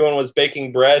everyone was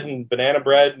baking bread and banana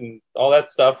bread and all that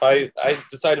stuff. I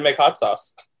decided to make hot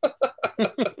sauce.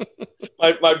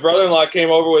 My brother-in-law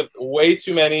came over with way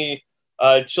too many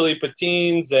chili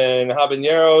patines and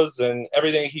habaneros and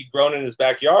everything he'd grown in his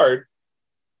backyard.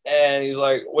 And he's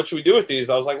like, what should we do with these?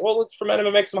 I was like, well, let's ferment them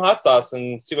and make some hot sauce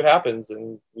and see what happens.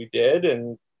 And we did.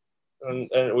 And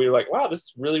we were like, wow, this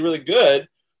is really, really good.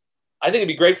 I think it'd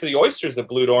be great for the oysters at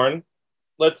Bludorn.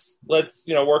 Let's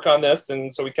work on this.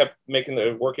 And so we kept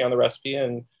working on the recipe,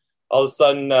 and all of a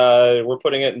sudden we're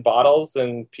putting it in bottles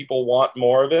and people want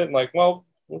more of it. And like, well,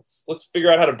 let's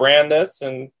figure out how to brand this.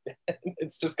 And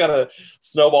it's just kind of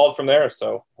snowballed from there.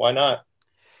 So why not?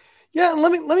 Yeah.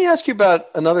 Let me ask you about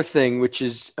another thing, which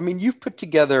is, you've put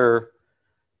together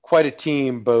quite a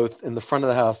team, both in the front of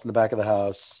the house and the back of the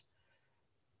house.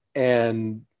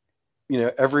 And,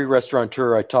 every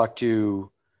restaurateur I talk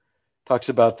to talks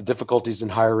about the difficulties in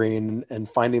hiring and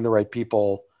finding the right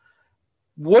people.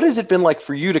 What has it been like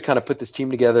for you to kind of put this team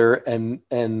together, and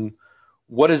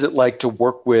what is it like to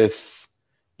work with,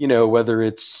 whether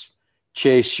it's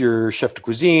Chase, your chef de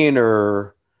cuisine,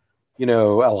 or,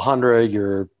 Alejandra,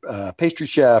 your pastry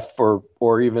chef,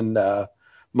 or even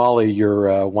Molly,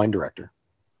 your wine director?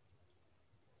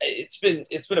 It's been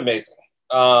amazing.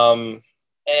 And,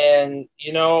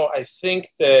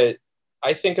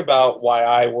 I think about why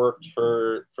I worked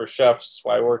for chefs,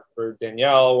 why I worked for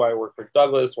Danielle, why I worked for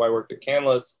Douglas, why I worked at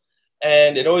Canlis.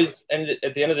 And it always ended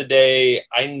at the end of the day,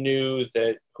 I knew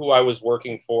that who I was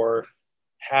working for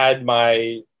had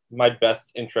my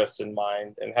best interests in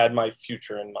mind and had my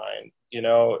future in mind,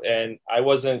 and I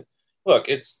wasn't, look,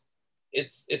 it's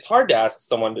hard to ask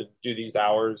someone to do these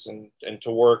hours and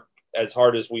to work as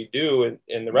hard as we do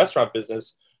in the restaurant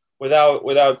business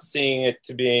without seeing it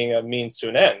to being a means to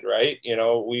an end, right?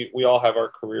 We all have our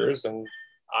careers, and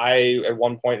I, at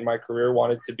one point in my career,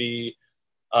 wanted to be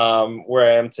where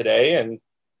I am today, and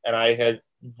I had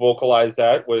vocalized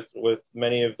that with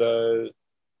many of the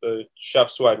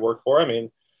chefs who I'd worked for. I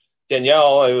mean,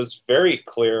 Danielle, it was very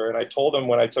clear, and I told him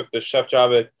when I took the chef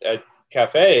job at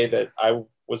Cafe that I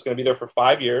was going to be there for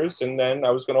 5 years, and then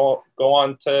I was going to go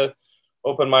on to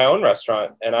open my own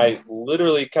restaurant. And I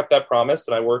literally kept that promise,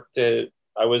 and I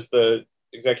was the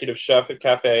executive chef at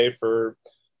Cafe for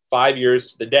 5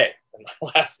 years to the day. And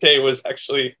my last day was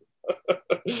actually,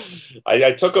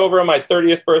 I took over on my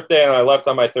 30th birthday, and I left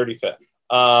on my 35th.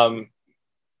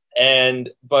 And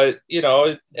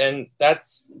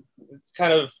it's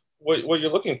kind of what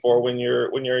you're looking for when you're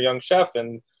a young chef.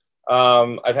 And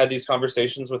I've had these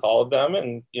conversations with all of them,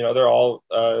 and they're all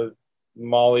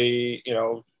Molly,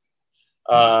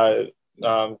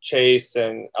 Chase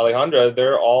and Alejandra.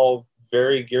 They're all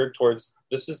very geared towards,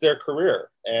 this is their career.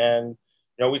 And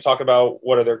we talk about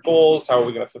what are their goals, how are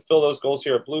we going to fulfill those goals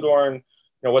here at Bludorn,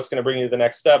 what's going to bring you to the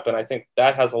next step. And I think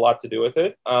that has a lot to do with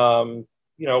it.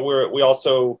 We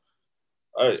also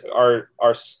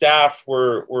our staff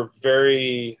were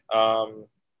very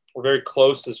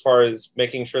close as far as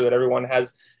making sure that everyone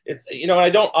has, and I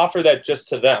don't offer that just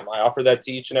to them. I offer that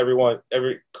to each and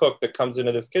every cook that comes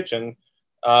into this kitchen,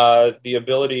 the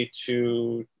ability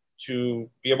to be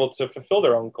able to fulfill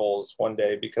their own goals one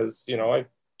day, because I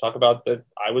talk about that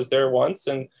I was there once,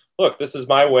 and look, this is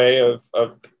my way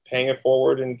of paying it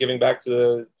forward and giving back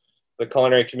to the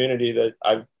culinary community that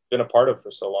I've been a part of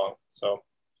for so long. So,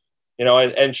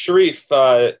 and Sharif,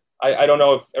 I don't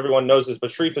know if everyone knows this, but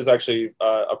Sharif is actually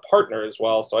a partner as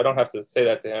well. So I don't have to say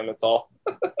that to him. It's all,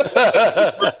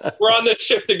 we're on this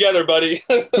ship together, buddy.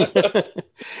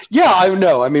 Yeah, I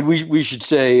know. I mean, we should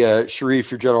say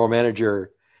Sharif, your general manager,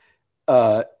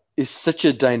 is such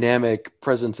a dynamic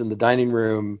presence in the dining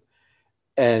room.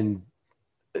 And,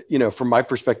 from my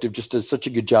perspective, just does such a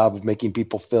good job of making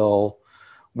people feel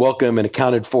welcome and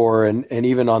accounted for. And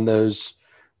even on those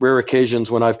rare occasions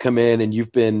when I've come in and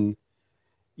you've been,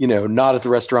 not at the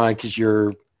restaurant because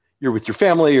you're with your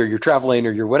family or you're traveling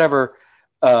or you're whatever,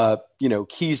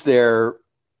 he's there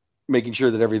making sure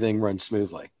that everything runs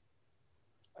smoothly.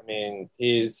 I mean,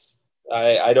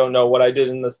 I don't know what I did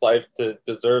in this life to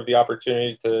deserve the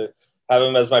opportunity to have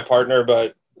him as my partner,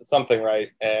 but something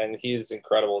right. And he's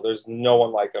incredible. There's no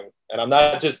one like him. And I'm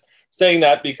not just saying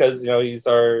that because, he's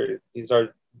our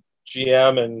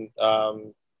GM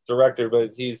and director,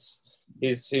 but he's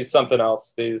something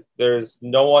else. There's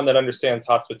no one that understands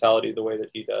hospitality the way that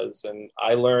he does. And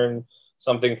I learn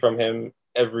something from him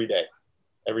every day.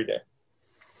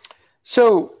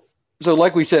 So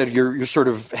like we said, you're sort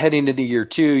of heading into year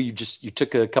 2. You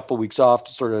took a couple of weeks off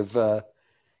to sort of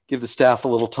give the staff a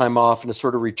little time off and to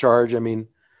sort of recharge. I mean,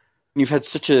 you've had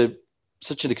such an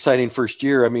exciting first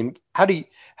year. I mean, how do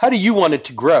you want it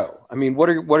to grow? I mean, what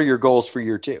are your goals for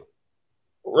year 2?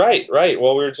 Right.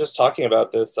 Well, we were just talking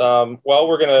about this.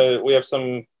 We have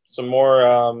some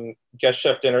more guest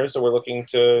chef dinners that we're looking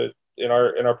to in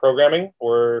our programming.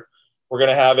 We're going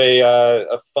to have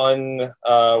a fun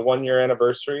 1-year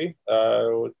anniversary,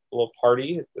 a little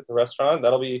party at the restaurant.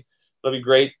 That'll be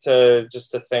great to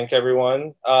thank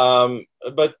everyone.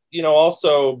 But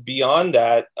also beyond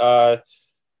that,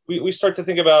 we start to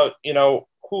think about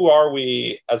who are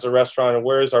we as a restaurant and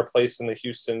where is our place in the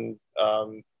Houston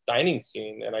dining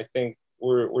scene. And I think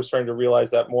we're starting to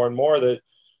realize that more and more that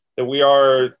we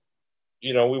are,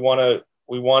 we want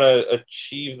to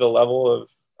achieve the level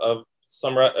of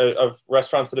some of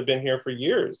restaurants that have been here for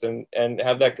years and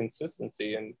have that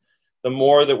consistency. And the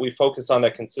more that we focus on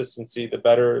that consistency, the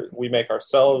better we make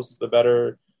ourselves, the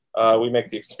better we make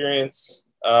the experience.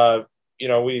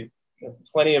 We have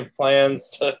plenty of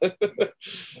plans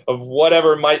of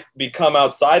whatever might become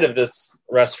outside of this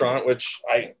restaurant, which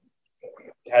I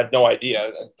have no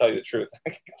idea, to tell you the truth.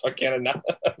 So I can't announce.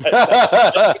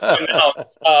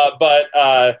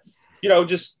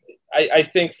 I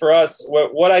think for us,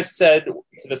 what I said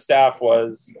to the staff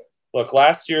was, look,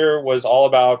 last year was all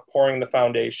about pouring the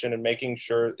foundation and making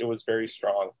sure it was very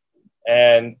strong.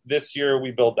 And this year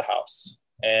we build the house.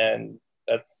 And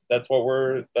that's what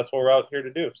we're out here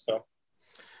to do. So.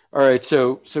 All right.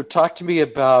 So talk to me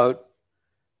about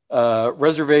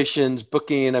reservations,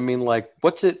 booking. I mean, like,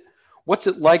 what's it what's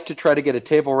it like to try to get a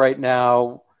table right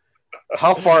now?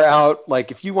 How far out,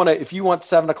 like if you want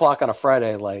 7 o'clock on a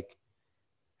Friday, like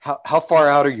how far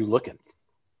out are you looking?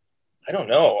 I don't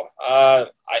know. I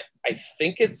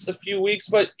think it's a few weeks,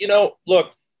 but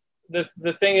look,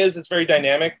 the thing is, it's very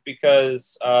dynamic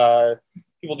because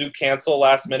people do cancel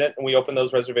last minute, and we open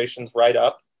those reservations right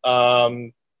up.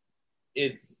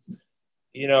 It's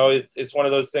it's one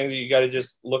of those things that you got to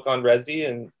just look on Resi,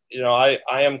 and I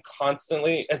am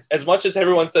constantly, as much as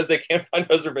everyone says they can't find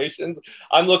reservations,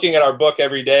 I'm looking at our book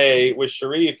every day with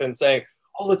Sharif and saying,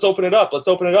 oh, let's open it up.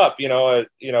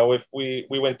 If we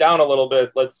went down a little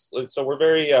bit, so we're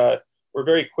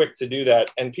very quick to do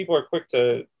that, and people are quick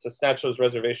to snatch those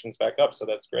reservations back up. So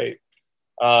that's great.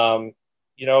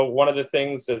 One of the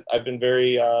things that I've been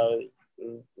very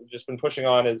just been pushing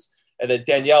on is, and that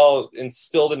Danielle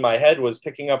instilled in my head, was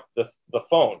picking up the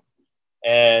phone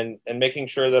and making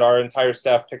sure that our entire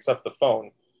staff picks up the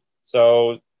phone.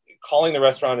 So calling the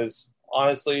restaurant is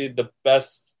honestly the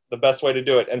best way to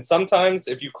do it. And sometimes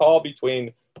if you call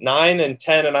between 9 and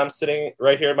 10 and I'm sitting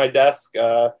right here at my desk,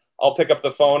 I'll pick up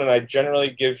the phone and I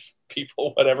generally give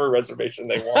people whatever reservation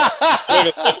they want.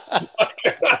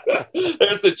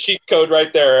 There's the cheat code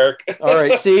right there, Eric. All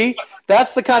right. See,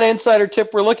 that's the kind of insider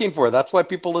tip we're looking for. That's why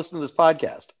people listen to this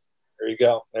podcast. There you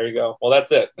go. Well,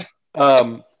 that's it.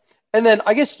 And then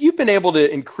I guess you've been able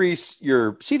to increase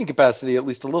your seating capacity at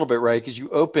least a little bit, right? Because you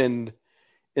opened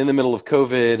in the middle of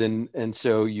COVID, and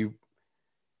so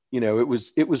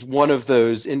it was one of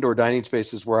those indoor dining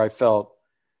spaces where I felt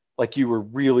like you were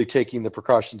really taking the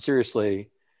precautions seriously.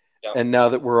 Yeah. And now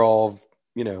that we're all,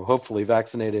 hopefully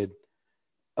vaccinated,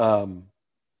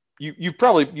 you've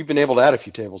been able to add a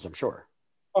few tables, I'm sure.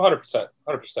 100%.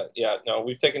 Yeah, no,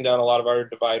 we've taken down a lot of our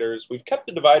dividers. We've kept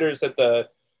the dividers in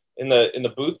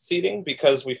the booth seating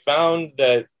because we found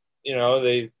that,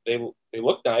 they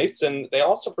look nice, and they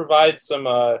also provide some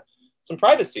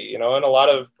privacy, and a lot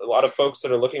of folks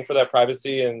that are looking for that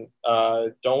privacy and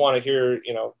don't want to hear,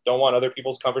 don't want other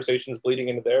people's conversations bleeding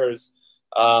into theirs.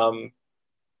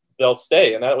 They'll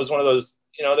stay. And that was one of those,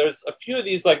 there's a few of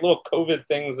these like little COVID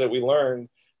things that we learned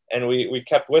and we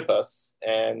kept with us,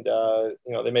 and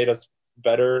they made us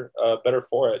better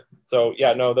for it. So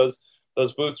yeah, no, those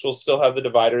booths will still have the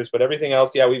dividers, but everything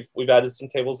else, yeah, we've added some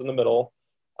tables in the middle.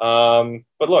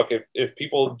 But look, if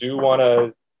people do want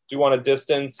to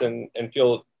distance and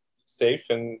feel safe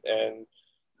and in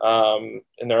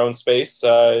their own space,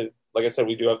 like I said,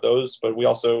 we do have those, but we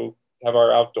also have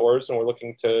our outdoors, and we're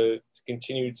looking to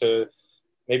continue to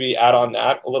maybe add on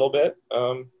that a little bit.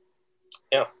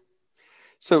 Yeah.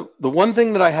 So the one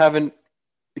thing that I haven't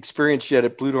experienced yet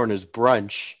at Bludorn is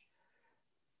brunch.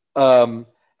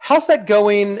 How's that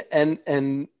going? And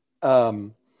I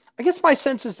guess my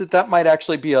sense is that might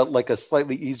actually be a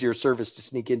slightly easier service to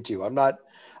sneak into. I'm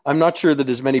not sure that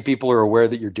as many people are aware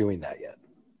that you're doing that yet.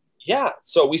 Yeah.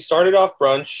 So we started off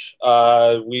brunch.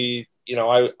 I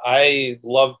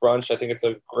love brunch. I think it's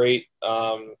a great,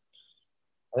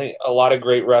 I think a lot of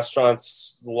great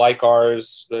restaurants like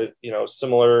ours that,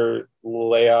 similar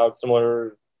layout,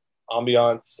 similar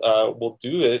ambiance, will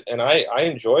do it. And I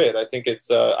enjoy it. I think it's,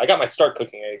 I got my start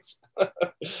cooking eggs.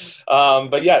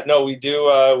 But yeah, no, we do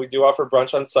offer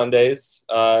brunch on Sundays,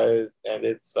 and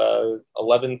it's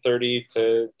 11:30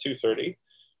 to 2:30.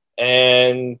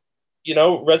 And,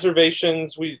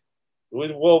 reservations,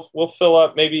 we'll fill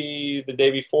up maybe the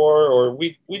day before, or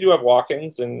we do have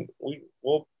walk-ins, and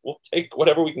we'll take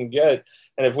whatever we can get.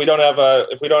 And if we don't have a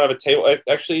table,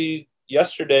 actually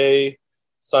yesterday,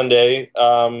 Sunday,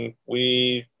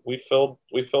 we filled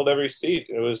every seat.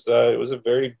 It was a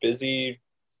very busy,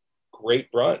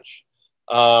 great brunch.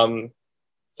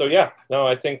 So yeah, no,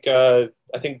 I think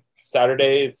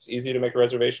Saturday it's easy to make a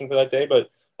reservation for that day. But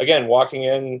again, walking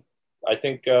in, I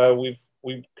think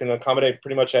we can accommodate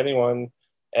pretty much anyone.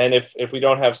 And if we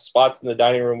don't have spots in the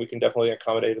dining room, we can definitely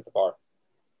accommodate at the bar.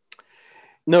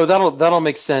 No, that'll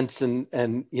make sense. And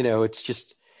it's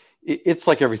just, it's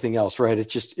like everything else, right?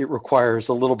 It requires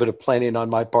a little bit of planning on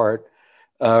my part,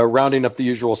 rounding up the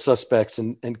usual suspects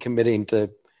and committing to,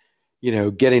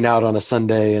 getting out on a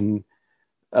Sunday and,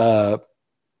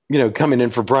 coming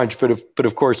in for brunch. But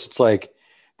of course it's like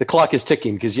the clock is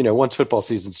ticking because, once football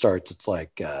season starts, it's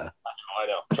like, I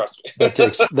know, trust me.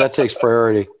 that takes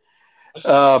priority.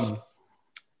 I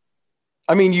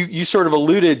mean, you sort of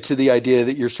alluded to the idea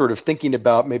that you're sort of thinking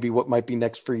about maybe what might be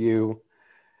next for you.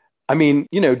 I mean,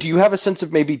 do you have a sense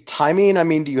of maybe timing? I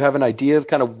mean, do you have an idea of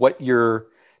kind of what your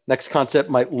next concept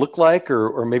might look like,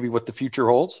 or maybe what the future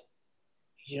holds?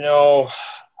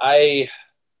 I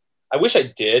wish I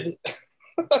did.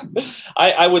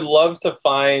 I would love to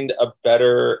find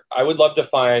I would love to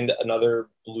find another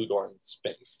Bludorn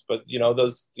space, but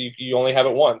those you only have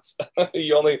it once.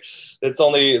 There's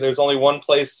only one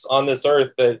place on this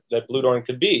earth that Bludorn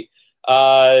could be.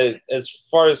 As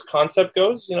far as concept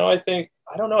goes, I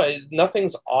don't know,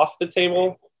 nothing's off the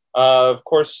table. Of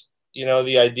course,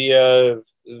 the idea of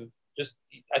just,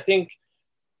 I think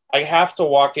I have to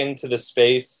walk into the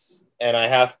space and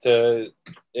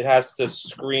it has to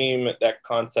scream that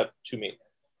concept to me.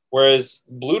 Whereas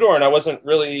Bludorn, I wasn't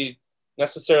really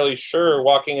necessarily sure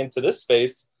walking into this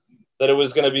space that it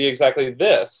was going to be exactly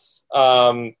this,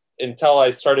 until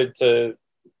I started to,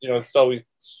 until we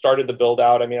started the build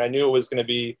out. I mean, I knew it was going to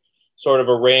be sort of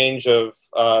a range of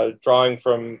drawing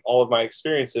from all of my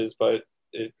experiences, but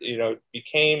it,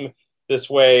 became this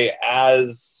way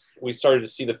as we started to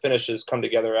see the finishes come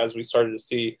together, as we started to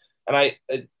see. And I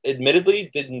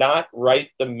admittedly did not write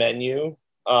the menu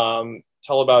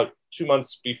till about 2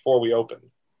 months before we opened,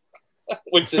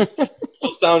 which is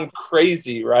will sound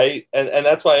crazy, right? And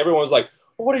that's why everyone was like,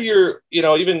 well, what are your,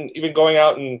 even going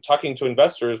out and talking to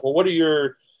investors, well, what are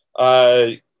your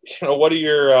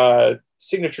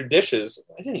signature dishes?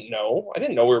 I didn't know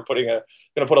we were going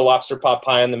to put a lobster pot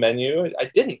pie on the menu. I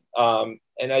didn't.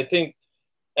 And I think,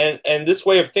 and this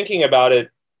way of thinking about it,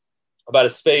 about a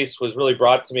space, was really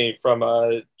brought to me from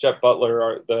Jeff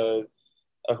Butler,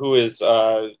 who is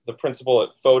the principal at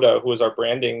FODA, who is our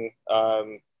branding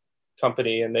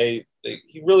company, and he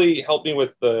really helped me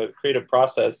with the creative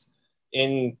process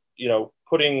in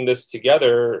putting this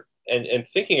together and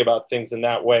thinking about things in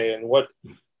that way. And what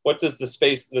does the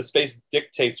space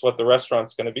dictates what the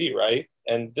restaurant's going to be, right?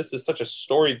 And this is such a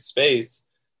storied space.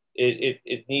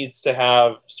 It needs to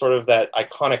have sort of that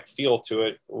iconic feel to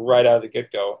it right out of the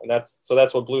get-go. And that's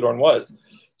what Bludorn was.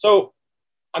 So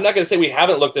I'm not going to say we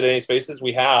haven't looked at any spaces.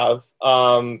 We have.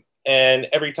 And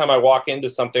every time I walk into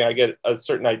something, I get a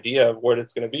certain idea of what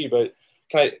it's going to be. But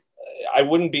I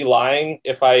wouldn't be lying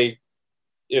if I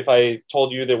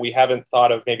told you that we haven't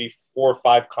thought of maybe 4 or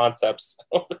 5 concepts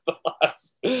over the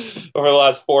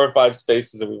last 4 or 5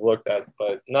 spaces that we've looked at.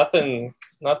 But nothing.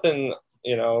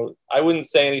 I wouldn't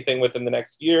say anything within the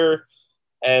next year,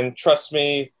 and trust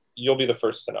me, you'll be the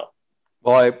first to know.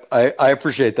 Well, I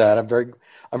appreciate that. I'm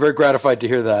very gratified to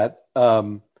hear that.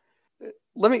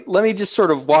 Let me just sort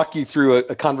of walk you through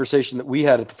a conversation that we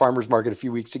had at the farmers market a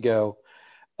few weeks ago,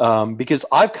 because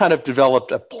I've kind of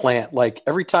developed a plan. Like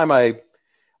every time I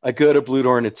go to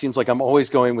Bludorn, it seems like I'm always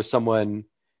going with someone,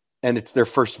 and it's their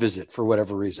first visit for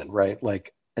whatever reason, right?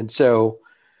 Like, and so,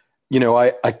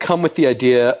 I come with the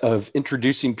idea of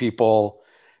introducing people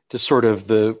to sort of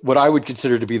what I would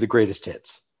consider to be the greatest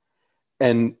hits.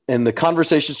 And the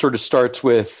conversation sort of starts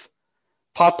with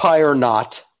pot pie or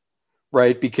not,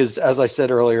 right? Because as I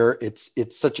said earlier, it's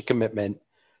such a commitment,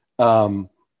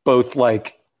 both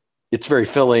like it's very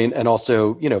filling and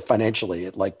also, financially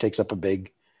it like takes up a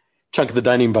big chunk of the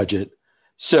dining budget.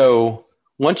 So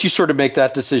once you sort of make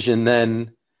that decision,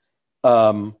 then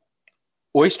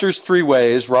oysters 3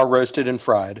 ways, raw, roasted, and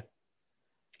fried.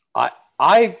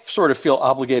 I sort of feel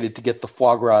obligated to get the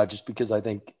foie gras just because I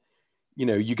think,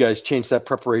 you guys change that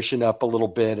preparation up a little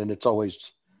bit, and it's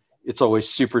always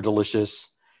super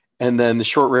delicious. And then the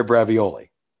short rib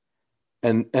ravioli.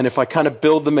 And if I kind of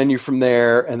build the menu from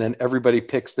there, and then everybody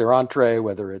picks their entree,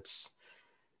 whether it's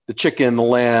the chicken, the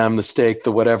lamb, the steak,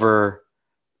 the whatever,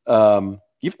 even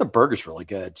the burger's really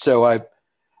good. So I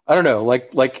don't know,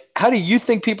 like, how do you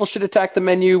think people should attack the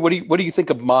menu? What do you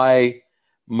think of my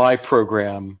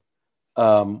program?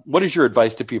 What is your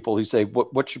advice to people who say,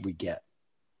 what should we get?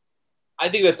 I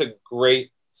think that's a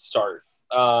great start.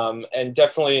 And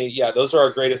definitely, yeah, those are our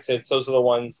greatest hits. Those are the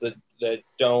ones that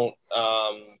don't,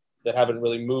 that haven't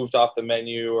really moved off the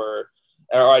menu, or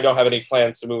I don't have any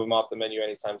plans to move them off the menu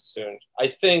anytime soon. I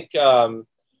think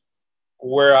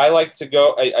where I like to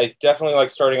go, I definitely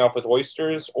like starting off with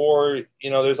oysters, or,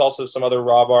 there's also some other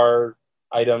raw bar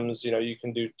items. You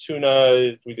can do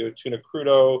tuna. We do a tuna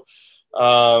crudo.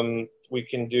 We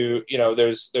can do,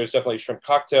 there's definitely shrimp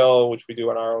cocktail, which we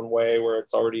do in our own way, where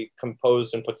it's already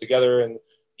composed and put together, and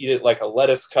eat it like a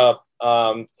lettuce cup.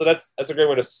 So that's a great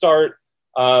way to start.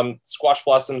 Squash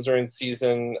blossoms are in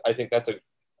season. I think that's a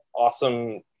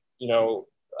awesome,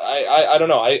 I don't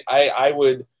know. I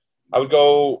would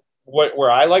go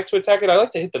where I like to attack it. I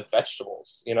like to hit the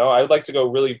vegetables. I would like to go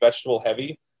really vegetable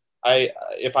heavy.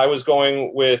 If I was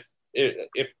going with,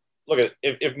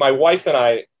 if my wife and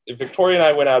I, if Victoria and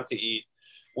I went out to eat,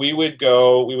 we would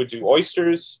do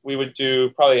oysters. We would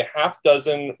do probably a half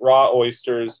dozen raw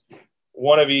oysters,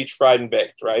 one of each fried and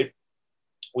baked, right?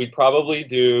 We'd probably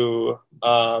do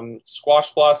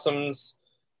squash blossoms,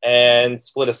 and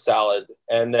split a salad,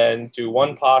 and then do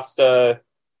one pasta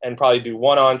and probably do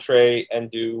one entree and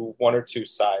do one or two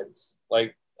sides.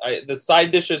 Like the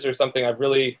side dishes are something I've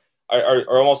really are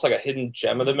almost like a hidden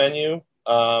gem of the menu.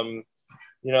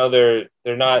 They're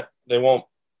not, they won't,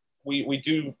 we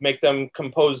do make them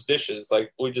composed dishes.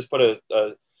 Like we just put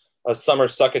a summer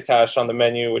succotash on the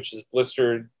menu, which is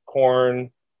blistered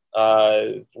corn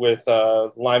with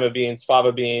lima beans,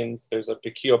 fava beans. There's a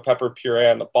piquillo pepper puree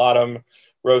on the bottom,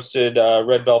 roasted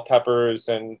red bell peppers,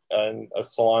 and a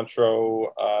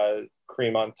cilantro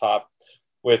cream on top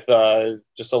with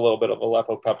just a little bit of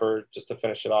Aleppo pepper just to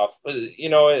finish it off.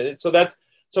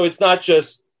 So it's not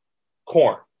just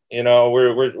corn.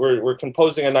 We're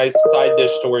composing a nice side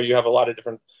dish to where you have a lot of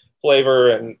different flavor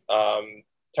and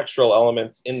textural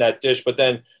elements in that dish. But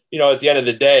then, at the end of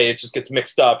the day, it just gets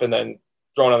mixed up and then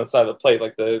thrown on the side of the plate.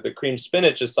 Like the cream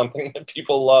spinach is something that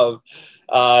people love,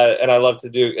 and I love to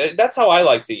do. That's how I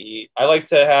like to eat. I like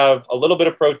to have a little bit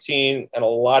of protein and a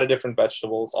lot of different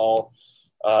vegetables, all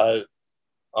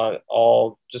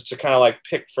just to kind of like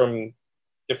pick from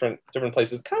different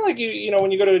places. Kind of like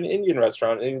when you go to an Indian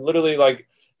restaurant, and literally like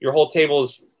your whole table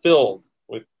is filled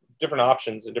with different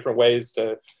options and different ways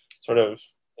to sort of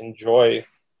enjoy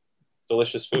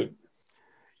delicious food.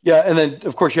 Yeah, and then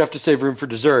of course you have to save room for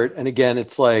dessert. And again,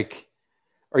 it's like,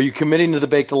 are you committing to the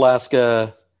baked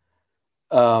Alaska?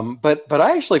 But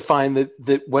I actually find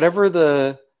that whatever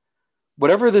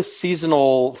the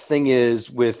seasonal thing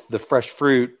is with the fresh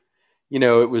fruit,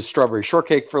 it was strawberry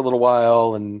shortcake for a little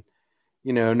while, and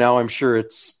now I'm sure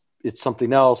it's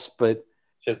something else. But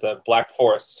just the Black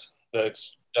Forest, the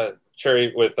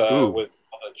cherry with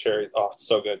cherries. Oh,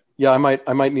 so good. Yeah, I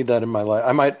might need that in my life.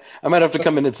 I might have to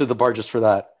come into the bar just for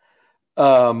that.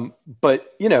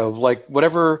 But like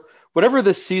whatever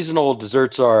the seasonal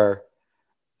desserts are,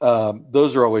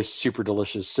 those are always super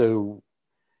delicious. So,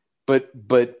 but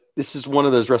this is one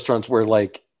of those restaurants where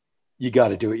like you got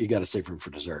to do it. You got to save room for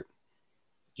dessert.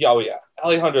 Yeah, oh yeah.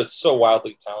 Alejandra is so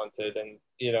wildly talented, and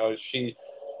she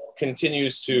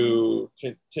continues to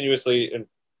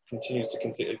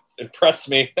impress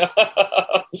me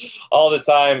all the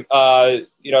time.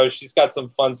 She's got some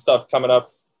fun stuff coming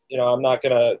up. I'm not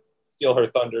gonna steal her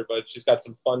thunder, but she's got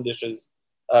some fun dishes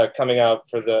coming out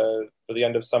for the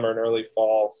end of summer and early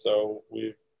fall. So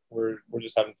we're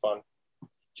just having fun.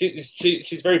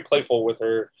 She's very playful with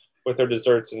her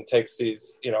desserts, and takes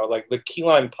these, like the key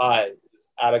lime pie is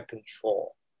out of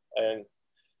control. And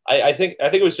I think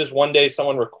it was just one day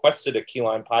someone requested a key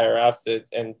lime pie or asked it,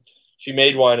 and she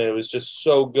made one, and it was just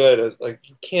so good. Like,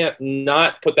 you can't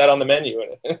not put that on the menu.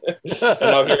 And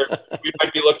now here we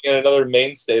might be looking at another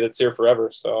mainstay that's here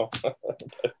forever. So, all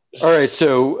right.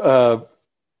 So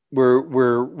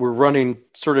we're running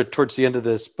sort of towards the end of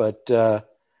this, but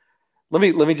let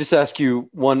me just ask you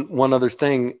one other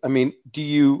thing. I mean,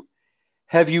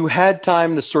 have you had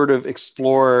time to sort of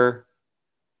explore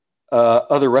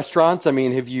other restaurants? I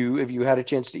mean, have you had a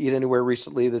chance to eat anywhere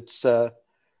recently that's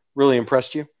really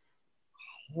impressed you?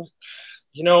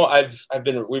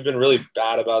 We've been really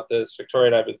bad about this. Victoria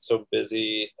and I've been so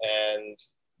busy, and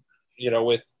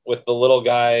with the little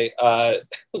guy,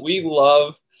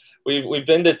 we've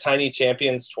been to Tiny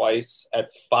Champions twice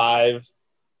at 5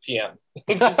 p.m.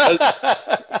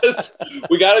 because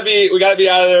we gotta be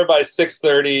out of there by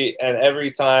 6:30, and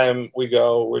every time we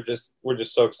go, we're just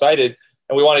so excited,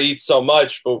 and we want to eat so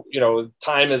much, but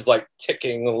time is like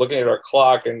ticking, and looking at our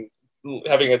clock and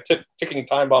having a ticking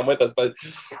time bomb with us. But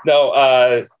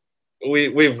no,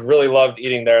 we've really loved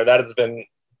eating there. That has been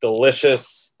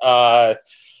delicious.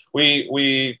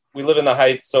 We live in the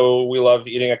Heights, so we love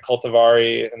eating at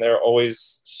Cultivari, and they're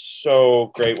always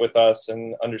so great with us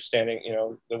and understanding,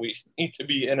 that we need to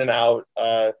be in and out.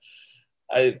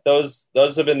 Those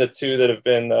have been the two that have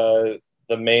been the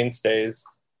mainstays.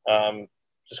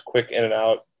 Just quick in and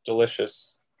out,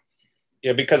 delicious.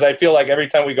 Yeah, because I feel like every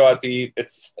time we go out to eat,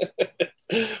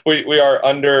 we are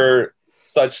under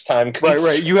such time constraints.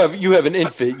 Right. You have an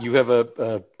infant. You have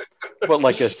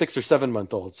like a 6 or 7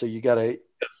 month old. So you gotta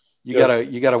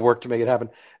work to make it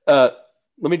happen. Let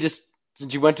me just,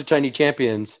 since you went to Tiny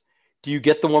Champions, do you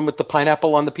get the one with the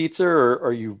pineapple on the pizza, or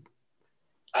are you?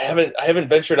 I haven't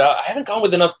ventured out. I haven't gone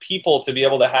with enough people to be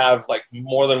able to have like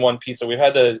more than one pizza. We've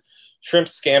had the shrimp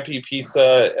scampi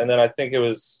pizza, and then I think there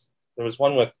was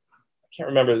one with, I can't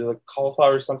remember, the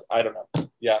cauliflower or something. I don't know.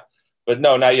 Yeah, but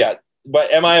no, not yet. But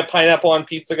am I a pineapple on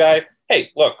pizza guy?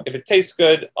 Hey, look, if it tastes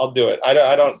good, I'll do it. I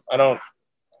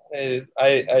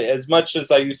as much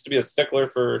as I used to be a stickler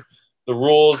for the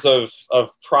rules of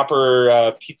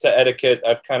proper pizza etiquette,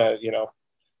 I've kind of,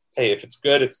 hey, if it's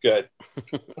good, it's good.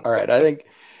 All right. I think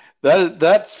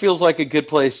That feels like a good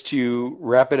place to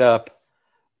wrap it up.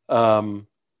 If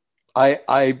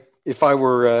I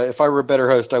were a better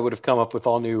host, I would have come up with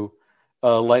all new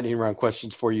lightning round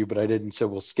questions for you, but I didn't, so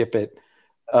we'll skip it.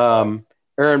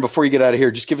 Aaron, before you get out of here,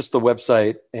 just give us the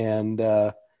website and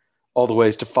all the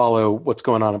ways to follow what's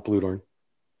going on at Bludorn.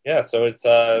 Yeah, so it's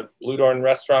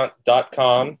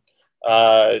bludornrestaurant.com.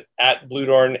 At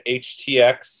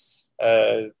bludornhtx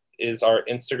is our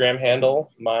Instagram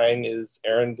handle. Mine is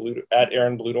Aaron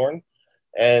Bludorn.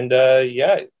 And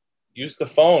use the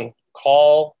phone.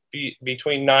 Call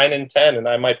between 9 and 10, and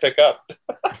I might pick up.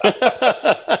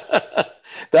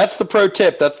 That's the pro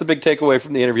tip. That's the big takeaway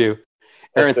from the interview.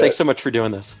 Aaron, thanks so much for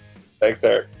doing this. Thanks,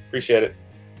 Eric. Appreciate it.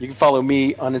 You can follow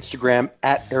me on Instagram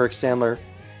at Eric Sandler.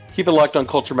 Keep it locked on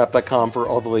culturemap.com for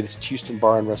all the latest Houston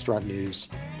bar and restaurant news.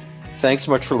 Thanks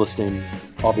so much for listening.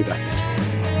 I'll be back next week.